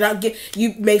profiting. They're not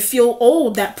you may feel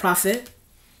owed that profit.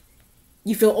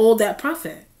 You feel owed that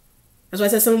profit. That's why I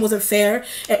said something wasn't fair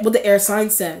at what the air sign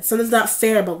said. Something's not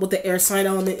fair about what the air sign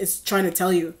element is trying to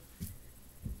tell you.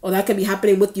 Or that could be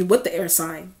happening with you with the air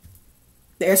sign.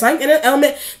 The air sign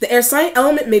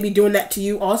element may be doing that to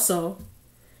you also.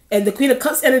 And the Queen of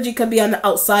Cups energy could be on the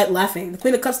outside laughing. The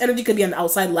Queen of Cups energy could be on the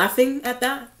outside laughing at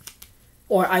that.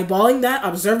 Or eyeballing that,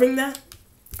 observing that.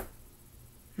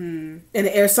 And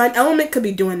the air sign element could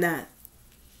be doing that.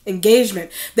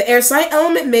 Engagement. The air sign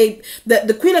element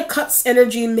the Queen of Cups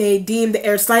energy may deem the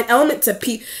air sign element to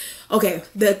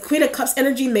the Queen of Cups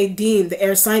energy may deem the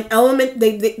air sign element,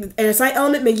 the air sign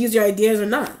element may use your ideas or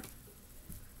not.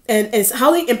 And it's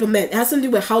how they implement. It has to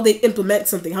do with how they implement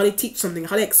something, how they teach something,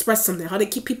 how they express something, how they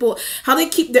keep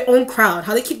their own crowd,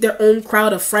 how they keep their own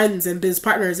crowd of friends and business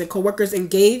partners and co-workers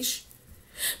engaged.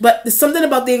 But there's something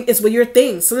about it's with your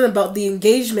things. Something about the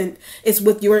engagement is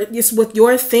with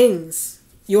your things.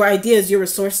 Your ideas, your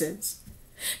resources.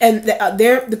 And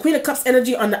the Queen of Cups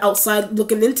energy on the outside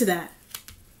looking into that.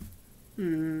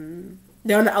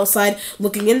 They're on the outside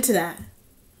looking into that.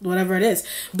 Whatever it is.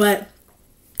 But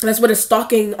that's where the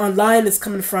stalking online is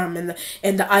coming from.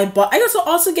 And the eyeball. I guess I'll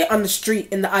also get on the street.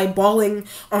 And the eyeballing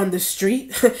on the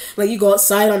street. Like you go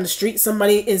outside on the street.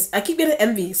 I keep getting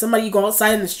envy. You go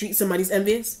outside in the street. Somebody's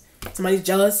envious. Somebody's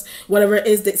jealous, whatever it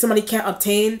is that somebody can't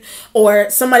obtain,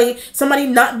 or somebody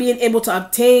not being able to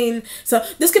obtain. So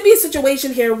this could be a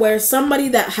situation here where somebody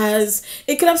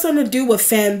it could have something to do with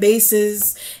fan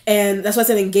bases, and that's why I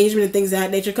said engagement and things of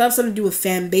that nature. It could have something to do with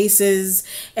fan bases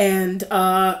and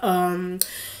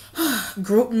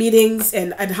group meetings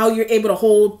and how you're able to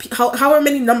hold however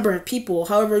many number of people,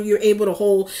 however you're able to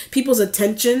hold people's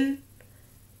attention.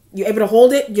 You're able to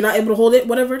hold it, you're not able to hold it,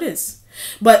 whatever it is.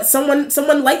 But someone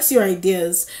likes your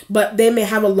ideas, but they may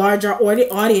have a larger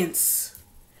audience.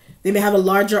 They may have a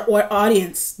larger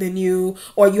audience than you,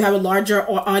 or you have a larger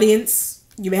audience.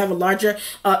 You may have a larger,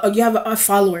 or you have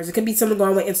followers. It could be something going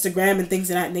on with Instagram and things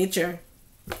of that nature.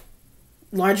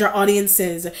 Larger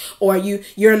audiences, or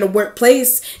you're in the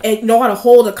workplace and you know how to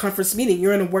hold a conference meeting.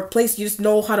 You're in a workplace, you just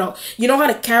know how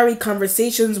to carry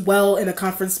conversations well in a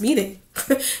conference meeting.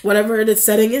 Whatever the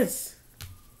setting is.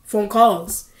 Phone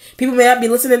calls. People may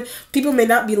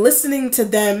not be listening to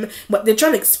them, but they're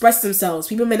trying to express themselves.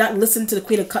 People may not listen to the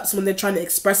Queen of Cups when they're trying to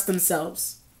express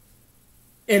themselves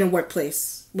in a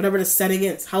workplace. Whatever the setting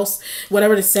is.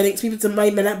 Whatever the setting. People may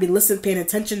not be paying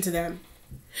attention to them.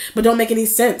 But don't make any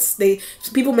sense.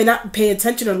 People may not pay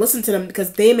attention or listen to them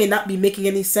because they may not be making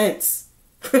any sense.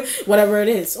 Whatever it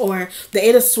is. Or the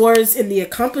Eight of Swords in the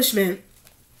accomplishment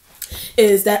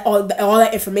is that all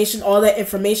that information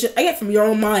I get from your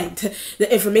own mind.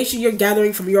 The information you're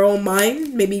gathering from your own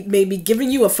mind may be giving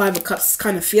you a Five of Cups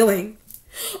kind of feeling.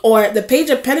 Or the Page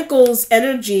of Pentacles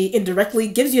energy indirectly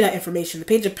gives you that information. The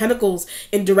Page of Pentacles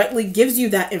indirectly gives you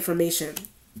that information.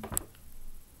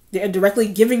 They're directly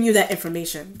giving you that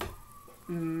information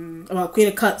about Queen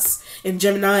of Cups and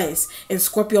Geminis and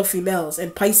Scorpio females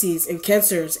and Pisces and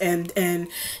Cancers and can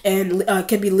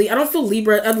be I don't feel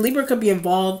Libra. Libra could be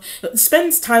involved.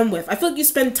 Spends time with. I feel like you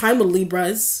spend time with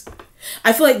Libras.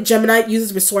 I feel like Gemini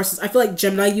uses resources. I feel like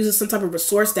Gemini uses some type of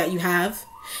resource that you have,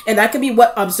 and that could be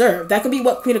what observe. That could be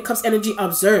what Queen of Cups energy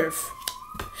observe.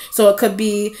 So it could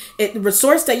be the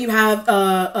resource that you have.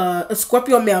 A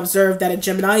Scorpio may observe that a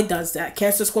Gemini does that.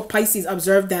 Cancer, Scorpio, Pisces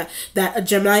observe that a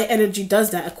Gemini energy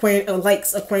does that.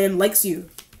 Aquarian likes you.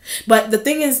 But the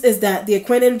thing is that the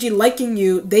Aquarian energy liking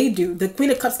you, they do. The Queen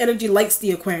of Cups energy likes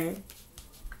the Aquarian.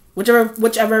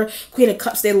 Whichever Queen of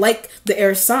Cups, they like the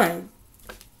air sign.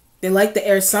 They like the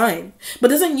air sign, but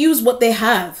doesn't use what they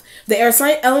have. The air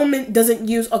sign element doesn't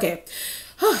use. Okay.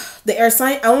 The air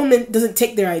sign element doesn't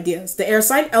take their ideas. The air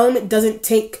sign element doesn't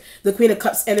take the Queen of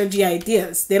Cups energy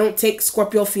ideas. They don't take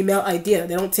Scorpio female idea.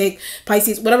 They don't take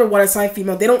Pisces, whatever water sign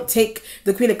female. They don't take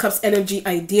the Queen of Cups energy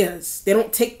ideas. They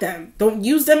don't take them. Don't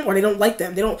use them, or they don't like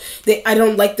them. I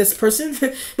don't like this person,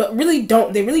 but really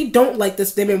don't. They really don't like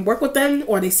this. They may work with them,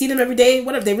 or they see them every day,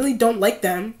 whatever. They really don't like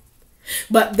them.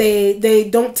 But they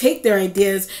don't take their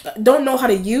ideas, don't know how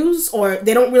to use, or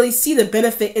they don't really see the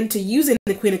benefit into using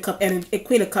the Queen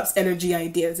of Cups energy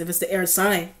ideas if it's the air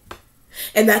sign.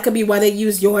 And that could be why they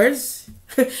use yours.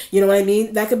 You know what I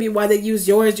mean? That could be why they use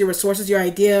yours, your resources, your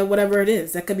idea, whatever it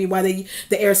is. That could be why the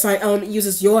air sign element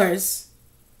uses yours.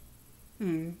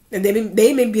 And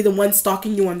they may be the ones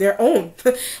stalking you on their own.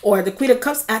 Or the Queen of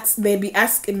Cups may have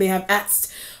asked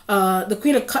the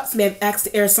Queen of Cups may have asked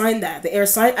the air sign that. The air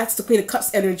sign asked the Queen of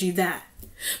Cups energy that.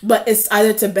 But it's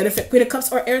either to benefit Queen of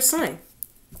Cups or air sign.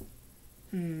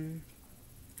 You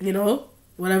know?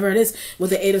 Whatever it is. With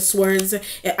the Eight of Swords,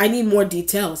 I need more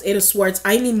details. Eight of Swords,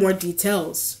 I need more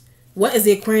details. What is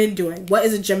the Aquarian doing? What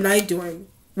is the Gemini doing?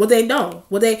 What they know?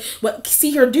 What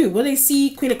see her do? What do they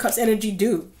see Queen of Cups energy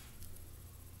do?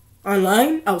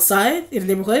 Online, outside, in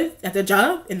the neighborhood, at their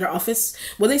job, in their office.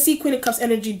 What they see Queen of Cups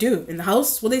energy do? In the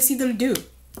house, what they see them do?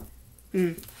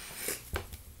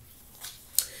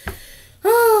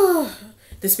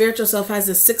 The spiritual self has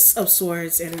the Six of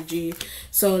Swords energy.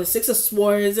 So the Six of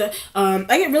Swords, I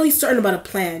get really certain about a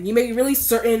plan. You may be really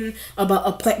certain about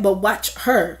a plan, but watch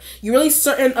her. You're really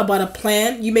certain about a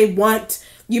plan. You may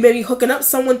be hooking up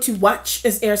someone to watch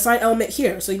this air sign element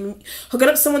here. So you hooking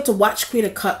up someone to watch Queen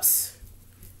of Cups.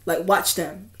 Like, watch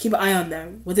them. Keep an eye on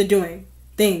them. What they're doing.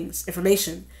 Things.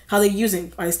 Information. How they're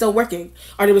using. Are they still working?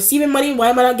 Are they receiving money? Why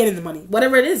am I not getting the money?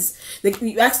 Whatever it is.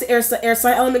 You ask the air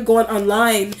sign element going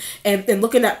online and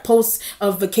looking at posts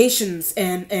of vacations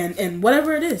and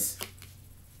whatever it is.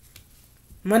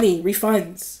 Money.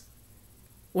 Refunds.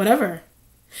 Whatever.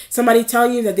 Somebody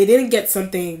telling you that they didn't get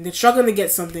something. They're struggling to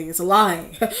get something. It's a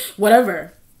lie.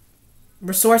 Whatever.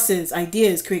 Resources.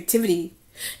 Ideas. Creativity.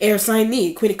 Air sign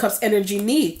need. Queen of Cups energy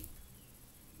need.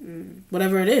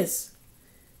 Whatever it is.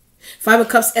 Five of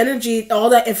Cups energy, all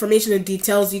that information and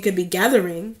details you could be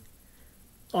gathering.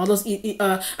 All those,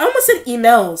 I almost said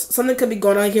emails. Something could be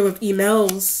going on here with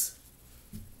emails.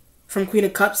 From Queen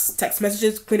of Cups, text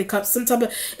messages, Queen of Cups, some type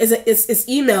of, it's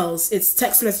emails, it's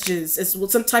text messages, it's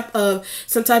some type of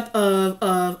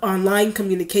online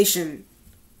communication.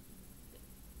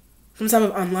 Some type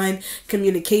of online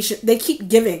communication. They keep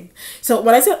giving. So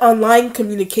when I said online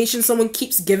communication, someone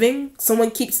keeps giving,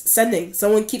 someone keeps sending,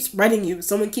 someone keeps writing you,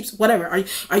 someone keeps whatever.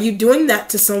 Are you doing that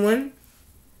to someone?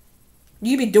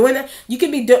 You be doing that. You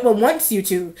could be doing, well, wants you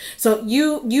to. So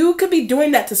you could be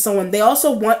doing that to someone. They also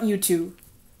want you to.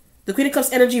 The Queen of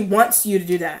Cups energy wants you to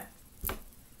do that.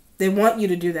 They want you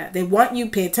to do that. They want you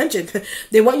to pay attention.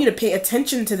 They want you to pay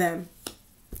attention to them.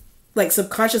 Like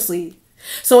subconsciously.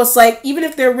 So it's like, even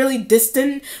if they're really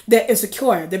distant, they're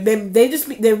insecure.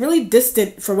 They're really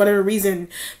distant for whatever reason,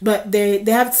 but they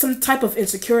have some type of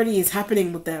insecurities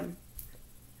happening with them.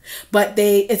 But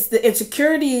it's the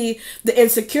insecurity,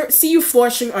 see you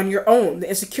flourishing on your own. The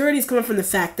insecurity is coming from the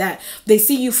fact that they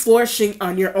see you flourishing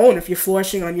on your own. If you're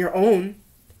flourishing on your own.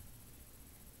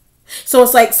 So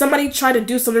it's like somebody try to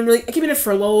do something really, keeping it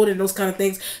furloughed and those kind of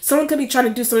things. Someone could be trying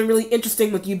to do something really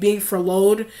interesting with you being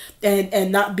furloughed and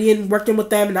not working with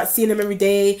them and not seeing them every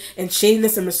day and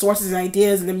shadiness and resources and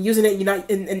ideas and them using it. You're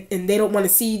not, and they don't want to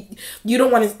see, they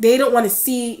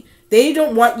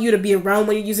don't want you to be around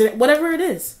when you're using it, whatever it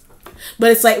is.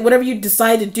 But it's like whatever you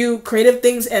decide to do, creative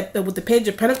things with the Page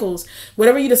of Pentacles,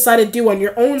 whatever you decide to do on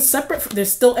your own separate, they're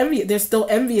still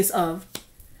envious of,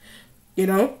 you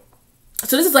know?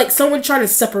 So this is like someone trying to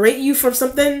separate you from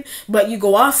something, but you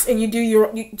go off and you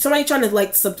do somebody trying to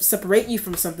like separate you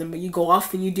from something, but you go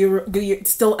off and you do your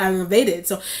still aggravated.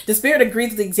 So the spirit agrees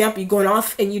with the example. You're going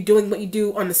off and you're doing what you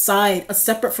do on the side,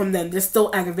 separate from them. They're still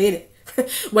aggravated.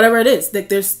 Whatever it is, like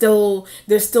they're still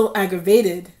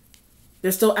aggravated.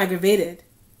 They're still aggravated.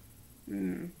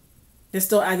 They're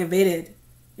still aggravated,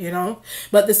 you know.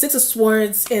 But the Six of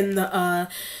Swords in the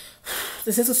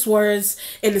Six of Swords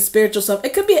in the spiritual self,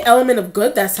 it could be an element of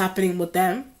good that's happening with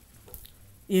them,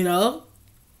 you know.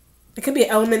 It could be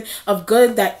an element of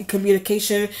good, that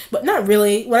communication, but not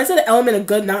really. When I said an element of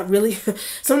good, not really.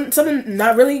 something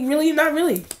not really, not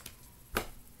really.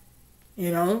 You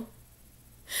know.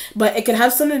 But it could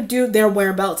have something to do with their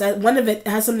whereabouts. One of it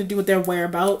has something to do with their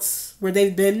whereabouts, where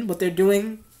they've been, what they're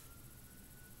doing,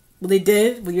 what they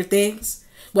did, with your things,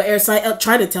 what air sign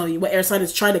trying to tell you, what air sign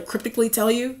is trying to cryptically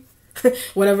tell you.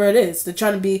 Whatever it is, they're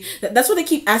trying to be, that's what they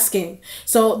keep asking.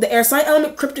 So the air sign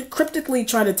element cryptically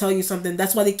trying to tell you something.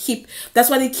 That's why they keep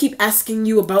asking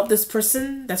you about this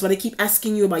person. That's why they keep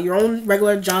asking you about your own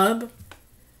regular job.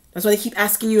 That's why they keep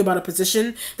asking you about a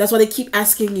position. That's why they keep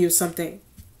asking you something.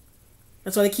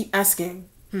 That's why they keep asking.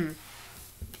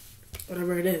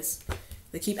 Whatever it is,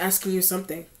 they keep asking you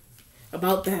something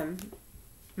about them.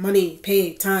 Money,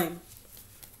 pay, time.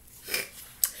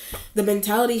 The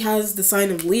mentality has the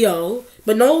sign of Leo,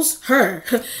 but knows her.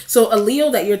 So a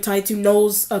Leo that you're tied to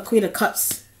knows a Queen of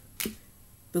Cups.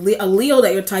 A Leo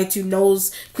that you're tied to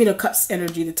knows Queen of Cups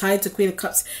energy. They're tied to Queen of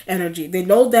Cups energy. They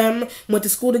know them, went to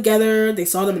school together, they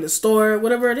saw them in the store,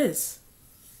 whatever it is.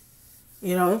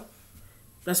 You know?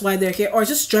 That's why they're here. Or it's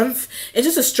just strength. It's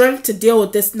just a strength to deal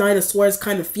with this Nine of Swords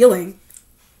kind of feeling.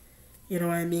 You know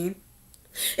what I mean?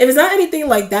 If it's not anything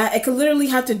like that, it could literally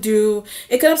have to do...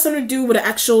 It could have something to do with an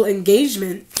actual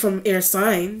engagement from air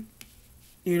sign.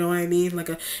 You know what I mean? Like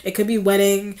it could be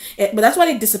wedding. But that's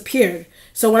why they disappeared.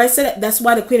 So when I said that's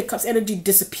why the Queen of Cups energy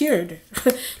disappeared.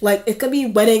 Like it could be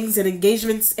weddings and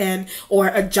engagements or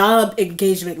a job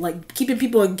engagement. Like keeping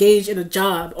people engaged in a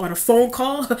job or on a phone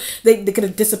call. They could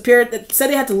have disappeared.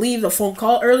 Said they had to leave the phone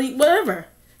call early. Whatever.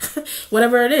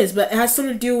 Whatever it is, but it has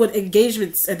something to do with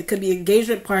engagements, and it could be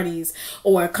engagement parties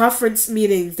or conference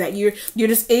meetings that you're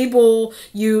just able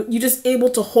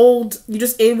to hold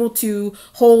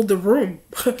the room.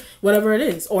 Whatever it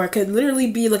is. Or it could literally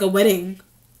be like a wedding.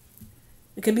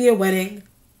 It could be a wedding,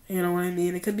 you know what I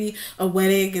mean? It could be a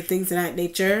wedding and things of that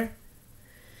nature.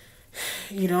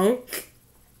 You know,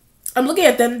 I'm looking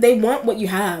at them. They want what you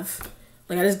have.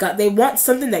 Like they want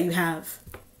something that you have.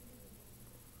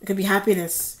 It could be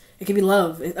happiness. It could be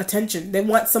love, attention. They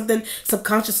want something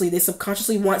subconsciously. They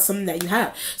subconsciously want something that you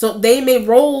have. So they may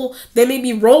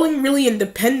be rolling really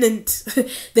independent.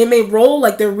 They may roll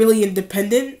like they're really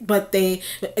independent, but they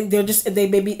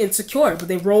may be insecure. But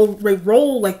they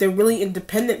roll like they're really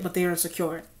independent, but they are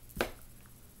insecure.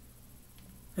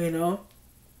 You know?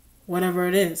 Whatever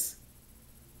it is.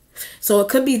 So it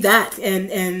could be that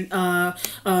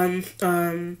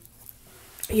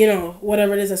you know,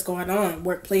 whatever it is that's going on,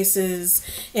 workplaces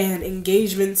and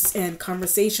engagements and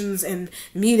conversations and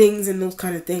meetings and those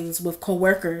kind of things with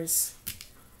coworkers,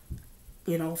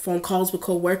 you know, phone calls with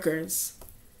coworkers,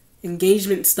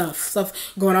 engagement stuff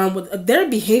going on with their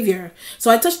behavior. So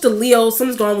I touched the Leo.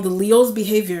 Something's going on with the Leo's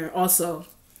behavior also.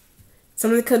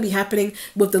 Something could be happening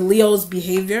with the Leo's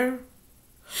behavior.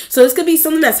 So this could be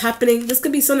something that's happening. This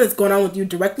could be something that's going on with you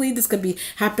directly. This could be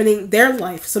happening their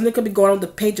life. Something could be going on with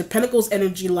the Page of Pentacles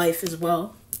energy life as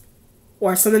well.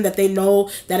 Or something that they know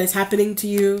that is happening to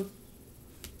you.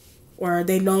 Or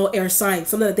they know air sign.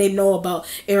 Something that they know about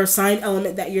air sign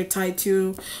element that you're tied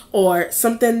to. Or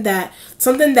something that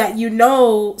you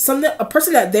know, a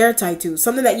person that they're tied to.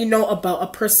 Something that you know about a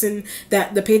person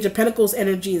that the Page of Pentacles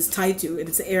energy is tied to. And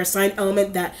it's an air sign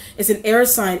element that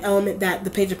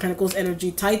the Page of Pentacles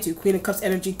energy tied to. Queen of Cups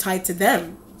energy tied to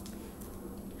them.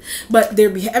 But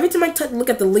every time I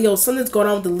look at the Leo, something's going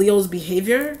on with the Leo's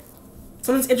behavior.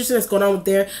 Something's interesting that's going on with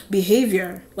their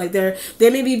behavior. Like they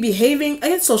may be behaving, I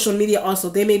guess social media also,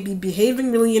 they may be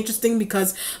behaving really interesting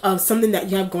because of something that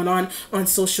you have going on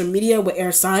social media with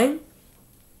air sign.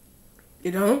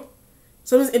 You know?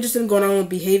 Something's interesting going on with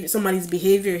behavior, somebody's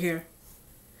behavior here.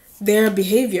 Their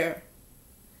behavior.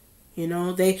 You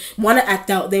know, they want to act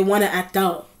out. They want to act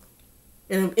out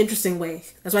in an interesting way.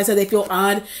 That's why I said they feel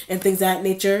odd and things of that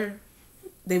nature.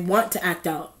 They want to act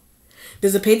out.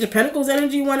 Does the Page of Pentacles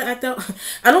energy want to act out?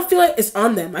 I don't feel like it's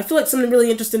on them. I feel like something really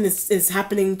interesting is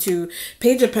happening to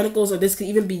Page of Pentacles, or this could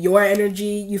even be your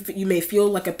energy. You may feel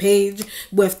like a page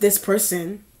with this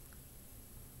person.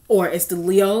 Or it's the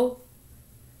Leo.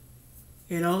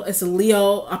 You know, it's a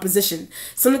Leo opposition.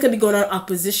 Something could be going on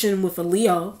opposition with a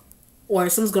Leo. Or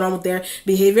something's going on with their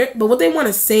behavior. But what they want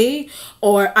to say,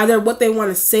 or either what they want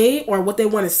to say, or what they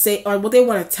want to say, or what they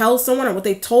want to tell someone, or what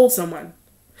they told someone.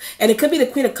 And it could be the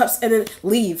Queen of Cups and then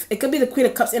leave. It could be the Queen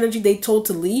of Cups energy they told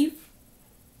to leave.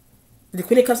 Did the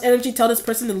Queen of Cups energy tell this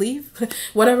person to leave?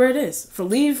 Whatever it is. For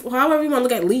leave, however you want to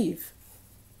look at leave.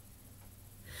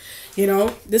 You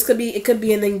know, it could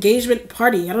be an engagement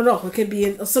party. I don't know. It could be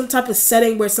in some type of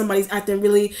setting where somebody's acting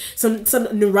really, some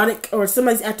neurotic, or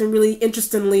somebody's acting really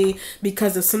interestingly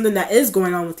because of something that is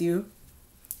going on with you.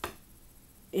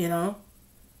 You know?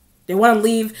 They want to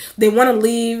leave. They want to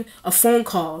leave a phone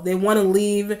call. They want to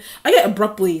leave. I get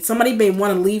abruptly. Somebody may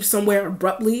want to leave somewhere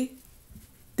abruptly.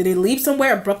 Did they leave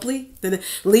somewhere abruptly? Did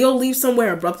Leo leave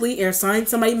somewhere abruptly? Air sign.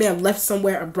 Somebody may have left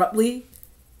somewhere abruptly.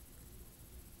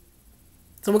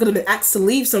 Someone could have been asked to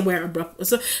leave somewhere abruptly.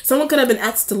 So someone could have been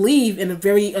asked to leave in a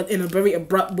very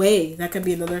abrupt way. That could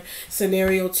be another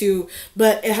scenario too.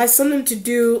 But it has something to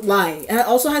do lie. It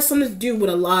also has something to do with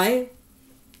a lie.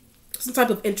 Some type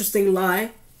of interesting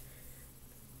lie.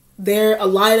 A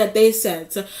lie that they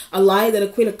said. So a lie that a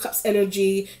Queen of Cups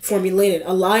energy formulated.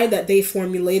 A lie that they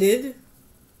formulated.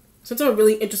 Some sort of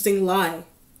really interesting lie.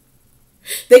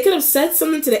 They could have said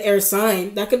something to the air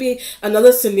sign. That could be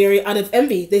another scenario out of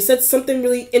envy. They said something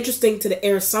really interesting to the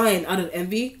air sign out of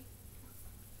envy.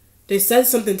 They said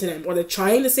something to them, or they're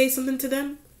trying to say something to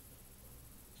them.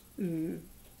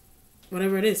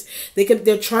 Whatever it is,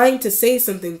 they're trying to say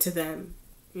something to them,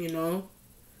 you know.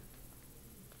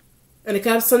 And it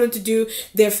could have something to do.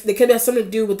 They could have something to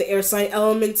do with the air sign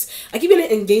elements. I keep it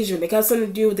an engagement. It could have something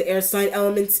to do with the air sign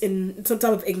elements in some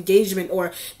type of engagement,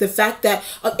 or the fact that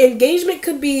engagement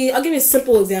could be. I'll give you a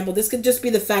simple example. This could just be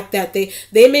the fact that they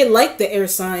may like the air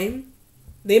sign.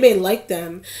 They may like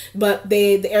them, but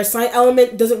the air sign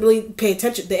element doesn't really pay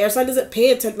attention. The air sign doesn't pay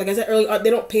attention. Like I said earlier,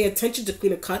 they don't pay attention to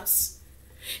Queen of Cups.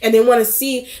 And they want to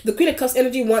see, the Queen of Cups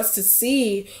energy wants to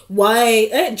see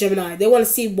why, Gemini, they want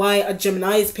to see why a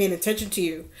Gemini is paying attention to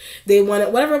you. They want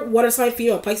to, whatever water sign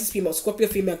female, Pisces female, Scorpio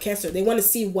female, Cancer, they want to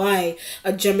see why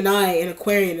a Gemini, an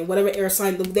Aquarian, and whatever air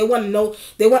sign, they want to know,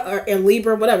 they want, or a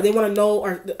Libra, whatever, they want to know,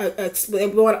 or they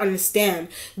want to understand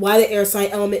why the air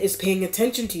sign element is paying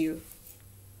attention to you.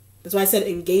 That's why I said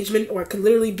engagement, or it could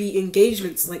literally be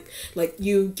engagements, like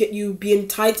you being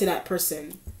tied to that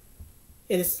person.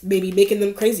 And it's maybe making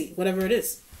them crazy, whatever it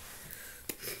is.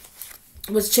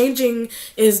 What's changing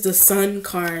is the Sun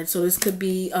card. So this could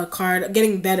be a card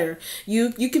getting better.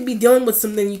 You could be dealing with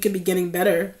something, you could be getting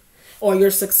better. Or your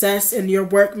success and your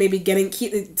work maybe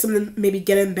something maybe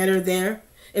getting better there.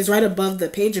 Is right above the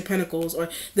Page of Pentacles. Or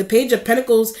the Page of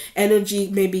Pentacles energy,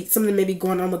 maybe something may be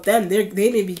going on with them. They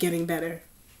may be getting better.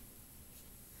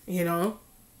 You know?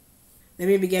 They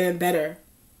may be getting better.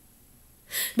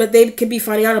 But they could be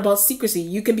finding out about secrecy.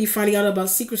 You could be finding out about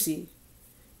secrecy.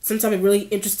 Some type of really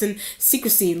interesting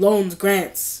secrecy, loans,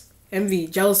 grants, envy,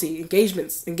 jealousy,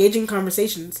 engagements, engaging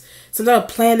conversations. Some type of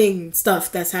planning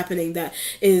stuff that's happening that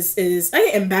is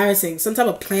embarrassing. Some type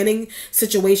of planning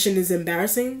situation is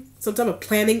embarrassing. Some type of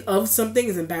planning of something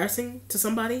is embarrassing to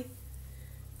somebody.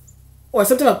 Or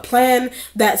some type of plan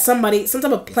that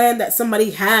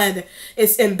somebody had,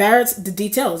 it's embarrassing, the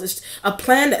details. It's a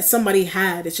plan that somebody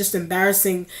had. It's just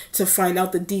embarrassing to find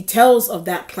out the details of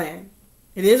that plan.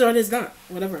 It is or it is not,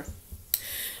 whatever.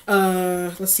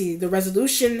 Let's see. The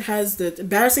resolution has the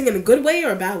embarrassing in a good way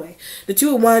or a bad way. The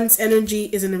Two of Wands energy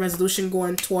is in the resolution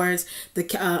going towards the,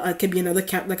 it could be another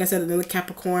like I said, another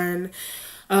Capricorn.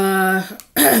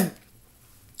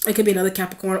 It could be another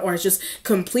Capricorn, or it's just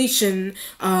completion,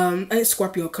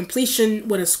 Scorpio. Completion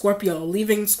with a Scorpio,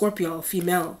 leaving Scorpio,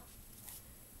 female.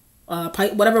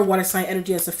 Whatever water sign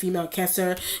energy as a female,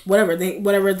 Cancer,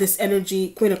 whatever this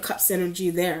energy, Queen of Cups energy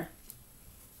there.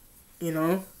 You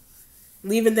know?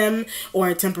 Leaving them,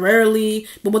 or temporarily,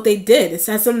 but what they did, it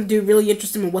has something to do really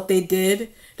interesting with what they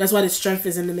did. That's why the strength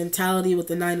is in the mentality with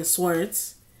the Nine of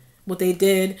Swords. What they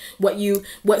did,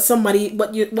 what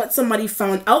somebody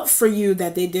found out for you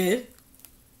that they did.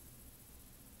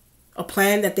 A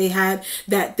plan that they had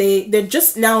that they're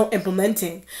just now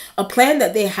implementing. A plan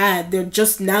that they had, they're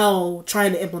just now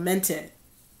trying to implement it.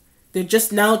 They're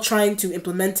just now trying to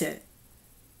implement it.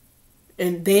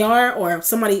 And they are, or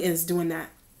somebody is doing that.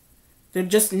 They're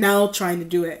just now trying to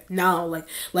do it. Now,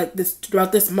 like this,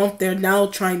 throughout this month, they're now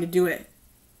trying to do it.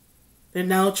 They're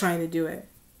now trying to do it.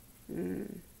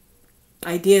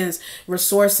 Ideas,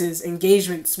 resources,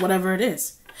 engagements, whatever it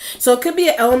is. So it could be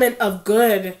an element of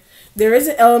good. There is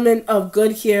an element of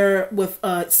good here with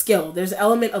skill. There's an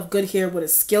element of good here with a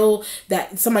skill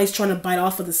that somebody's trying to bite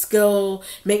off of the skill,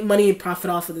 make money and profit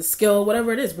off of the skill,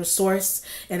 whatever it is, resource,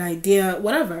 an idea,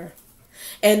 whatever.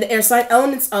 And the air sign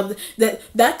elements of that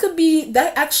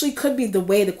actually could be the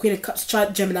way the Queen of Cups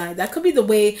tried Gemini. That could be the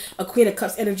way a Queen of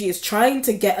Cups energy is trying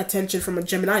to get attention from a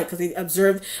Gemini, because they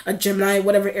observed a Gemini,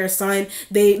 whatever air sign,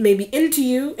 they may be into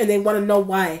you and they want to know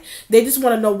why. They just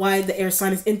want to know why the air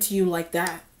sign is into you like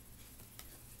that.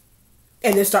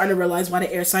 And they're starting to realize why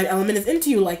the air sign element is into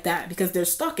you like that, because they're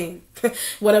stalking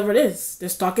whatever it is. They're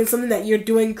stalking something that you're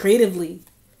doing creatively.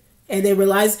 And they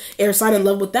realize air sign in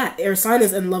love with that. Air sign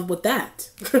is in love with that.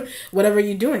 Whatever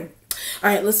you're doing. All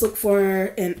right, let's look for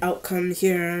an outcome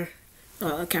here.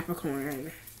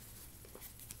 Capricorn.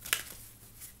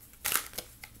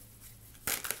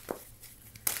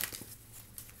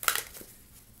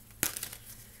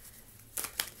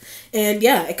 And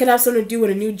yeah, it could have something to do with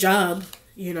a new job,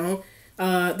 you know.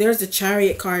 There's the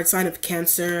Chariot card, sign of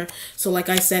Cancer. So like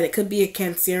I said, it could be a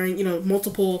Cancerian, you know,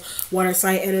 multiple water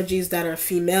sign energies that are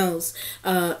females.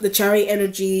 The Chariot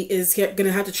energy is going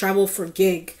to have to travel for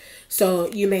gig.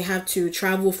 So you may have to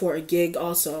travel for a gig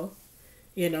also.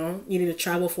 You know, you need to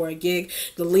travel for a gig.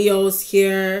 The Leos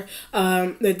here,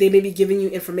 they may be giving you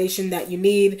information that you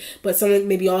need, but something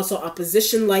maybe also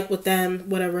opposition like with them,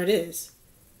 whatever it is.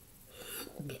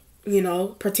 You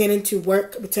know, pertaining to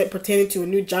work, pertaining to a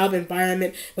new job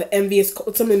environment, with envious,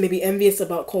 something maybe envious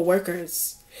about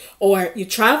co-workers. Or you're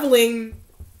traveling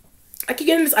I keep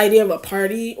getting this idea of a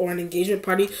party or an engagement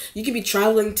party. You could be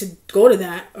traveling to go to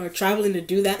that or traveling to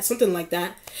do that, something like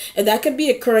that. And that could be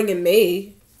occurring in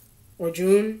May or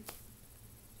June.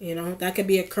 You know, that could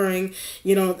be occurring.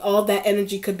 You know, all that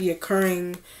energy could be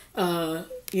occurring.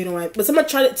 You know, but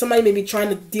somebody may be trying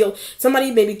to deal.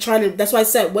 Somebody may be trying to. That's why I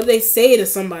said, what do they say to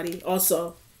somebody?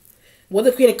 Also, what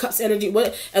the Queen of Cups energy?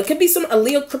 What it could be a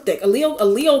Leo cryptic. A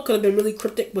Leo could have been really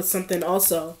cryptic with something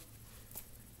also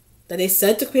that they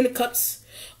said to Queen of Cups,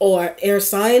 or air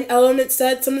sign element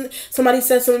said something. Somebody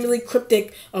said something really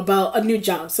cryptic about a new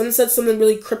job. Someone said something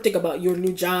really cryptic about your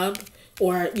new job,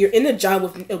 or you're in a job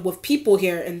with people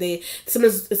here, and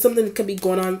something could be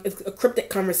going on. A cryptic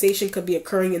conversation could be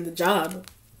occurring in the job.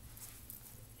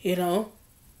 You know,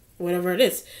 whatever it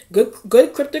is,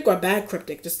 good cryptic or bad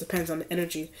cryptic, just depends on the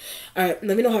energy. All right,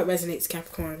 let me know how it resonates,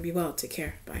 Capricorn. Be well. Take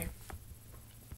care. Bye.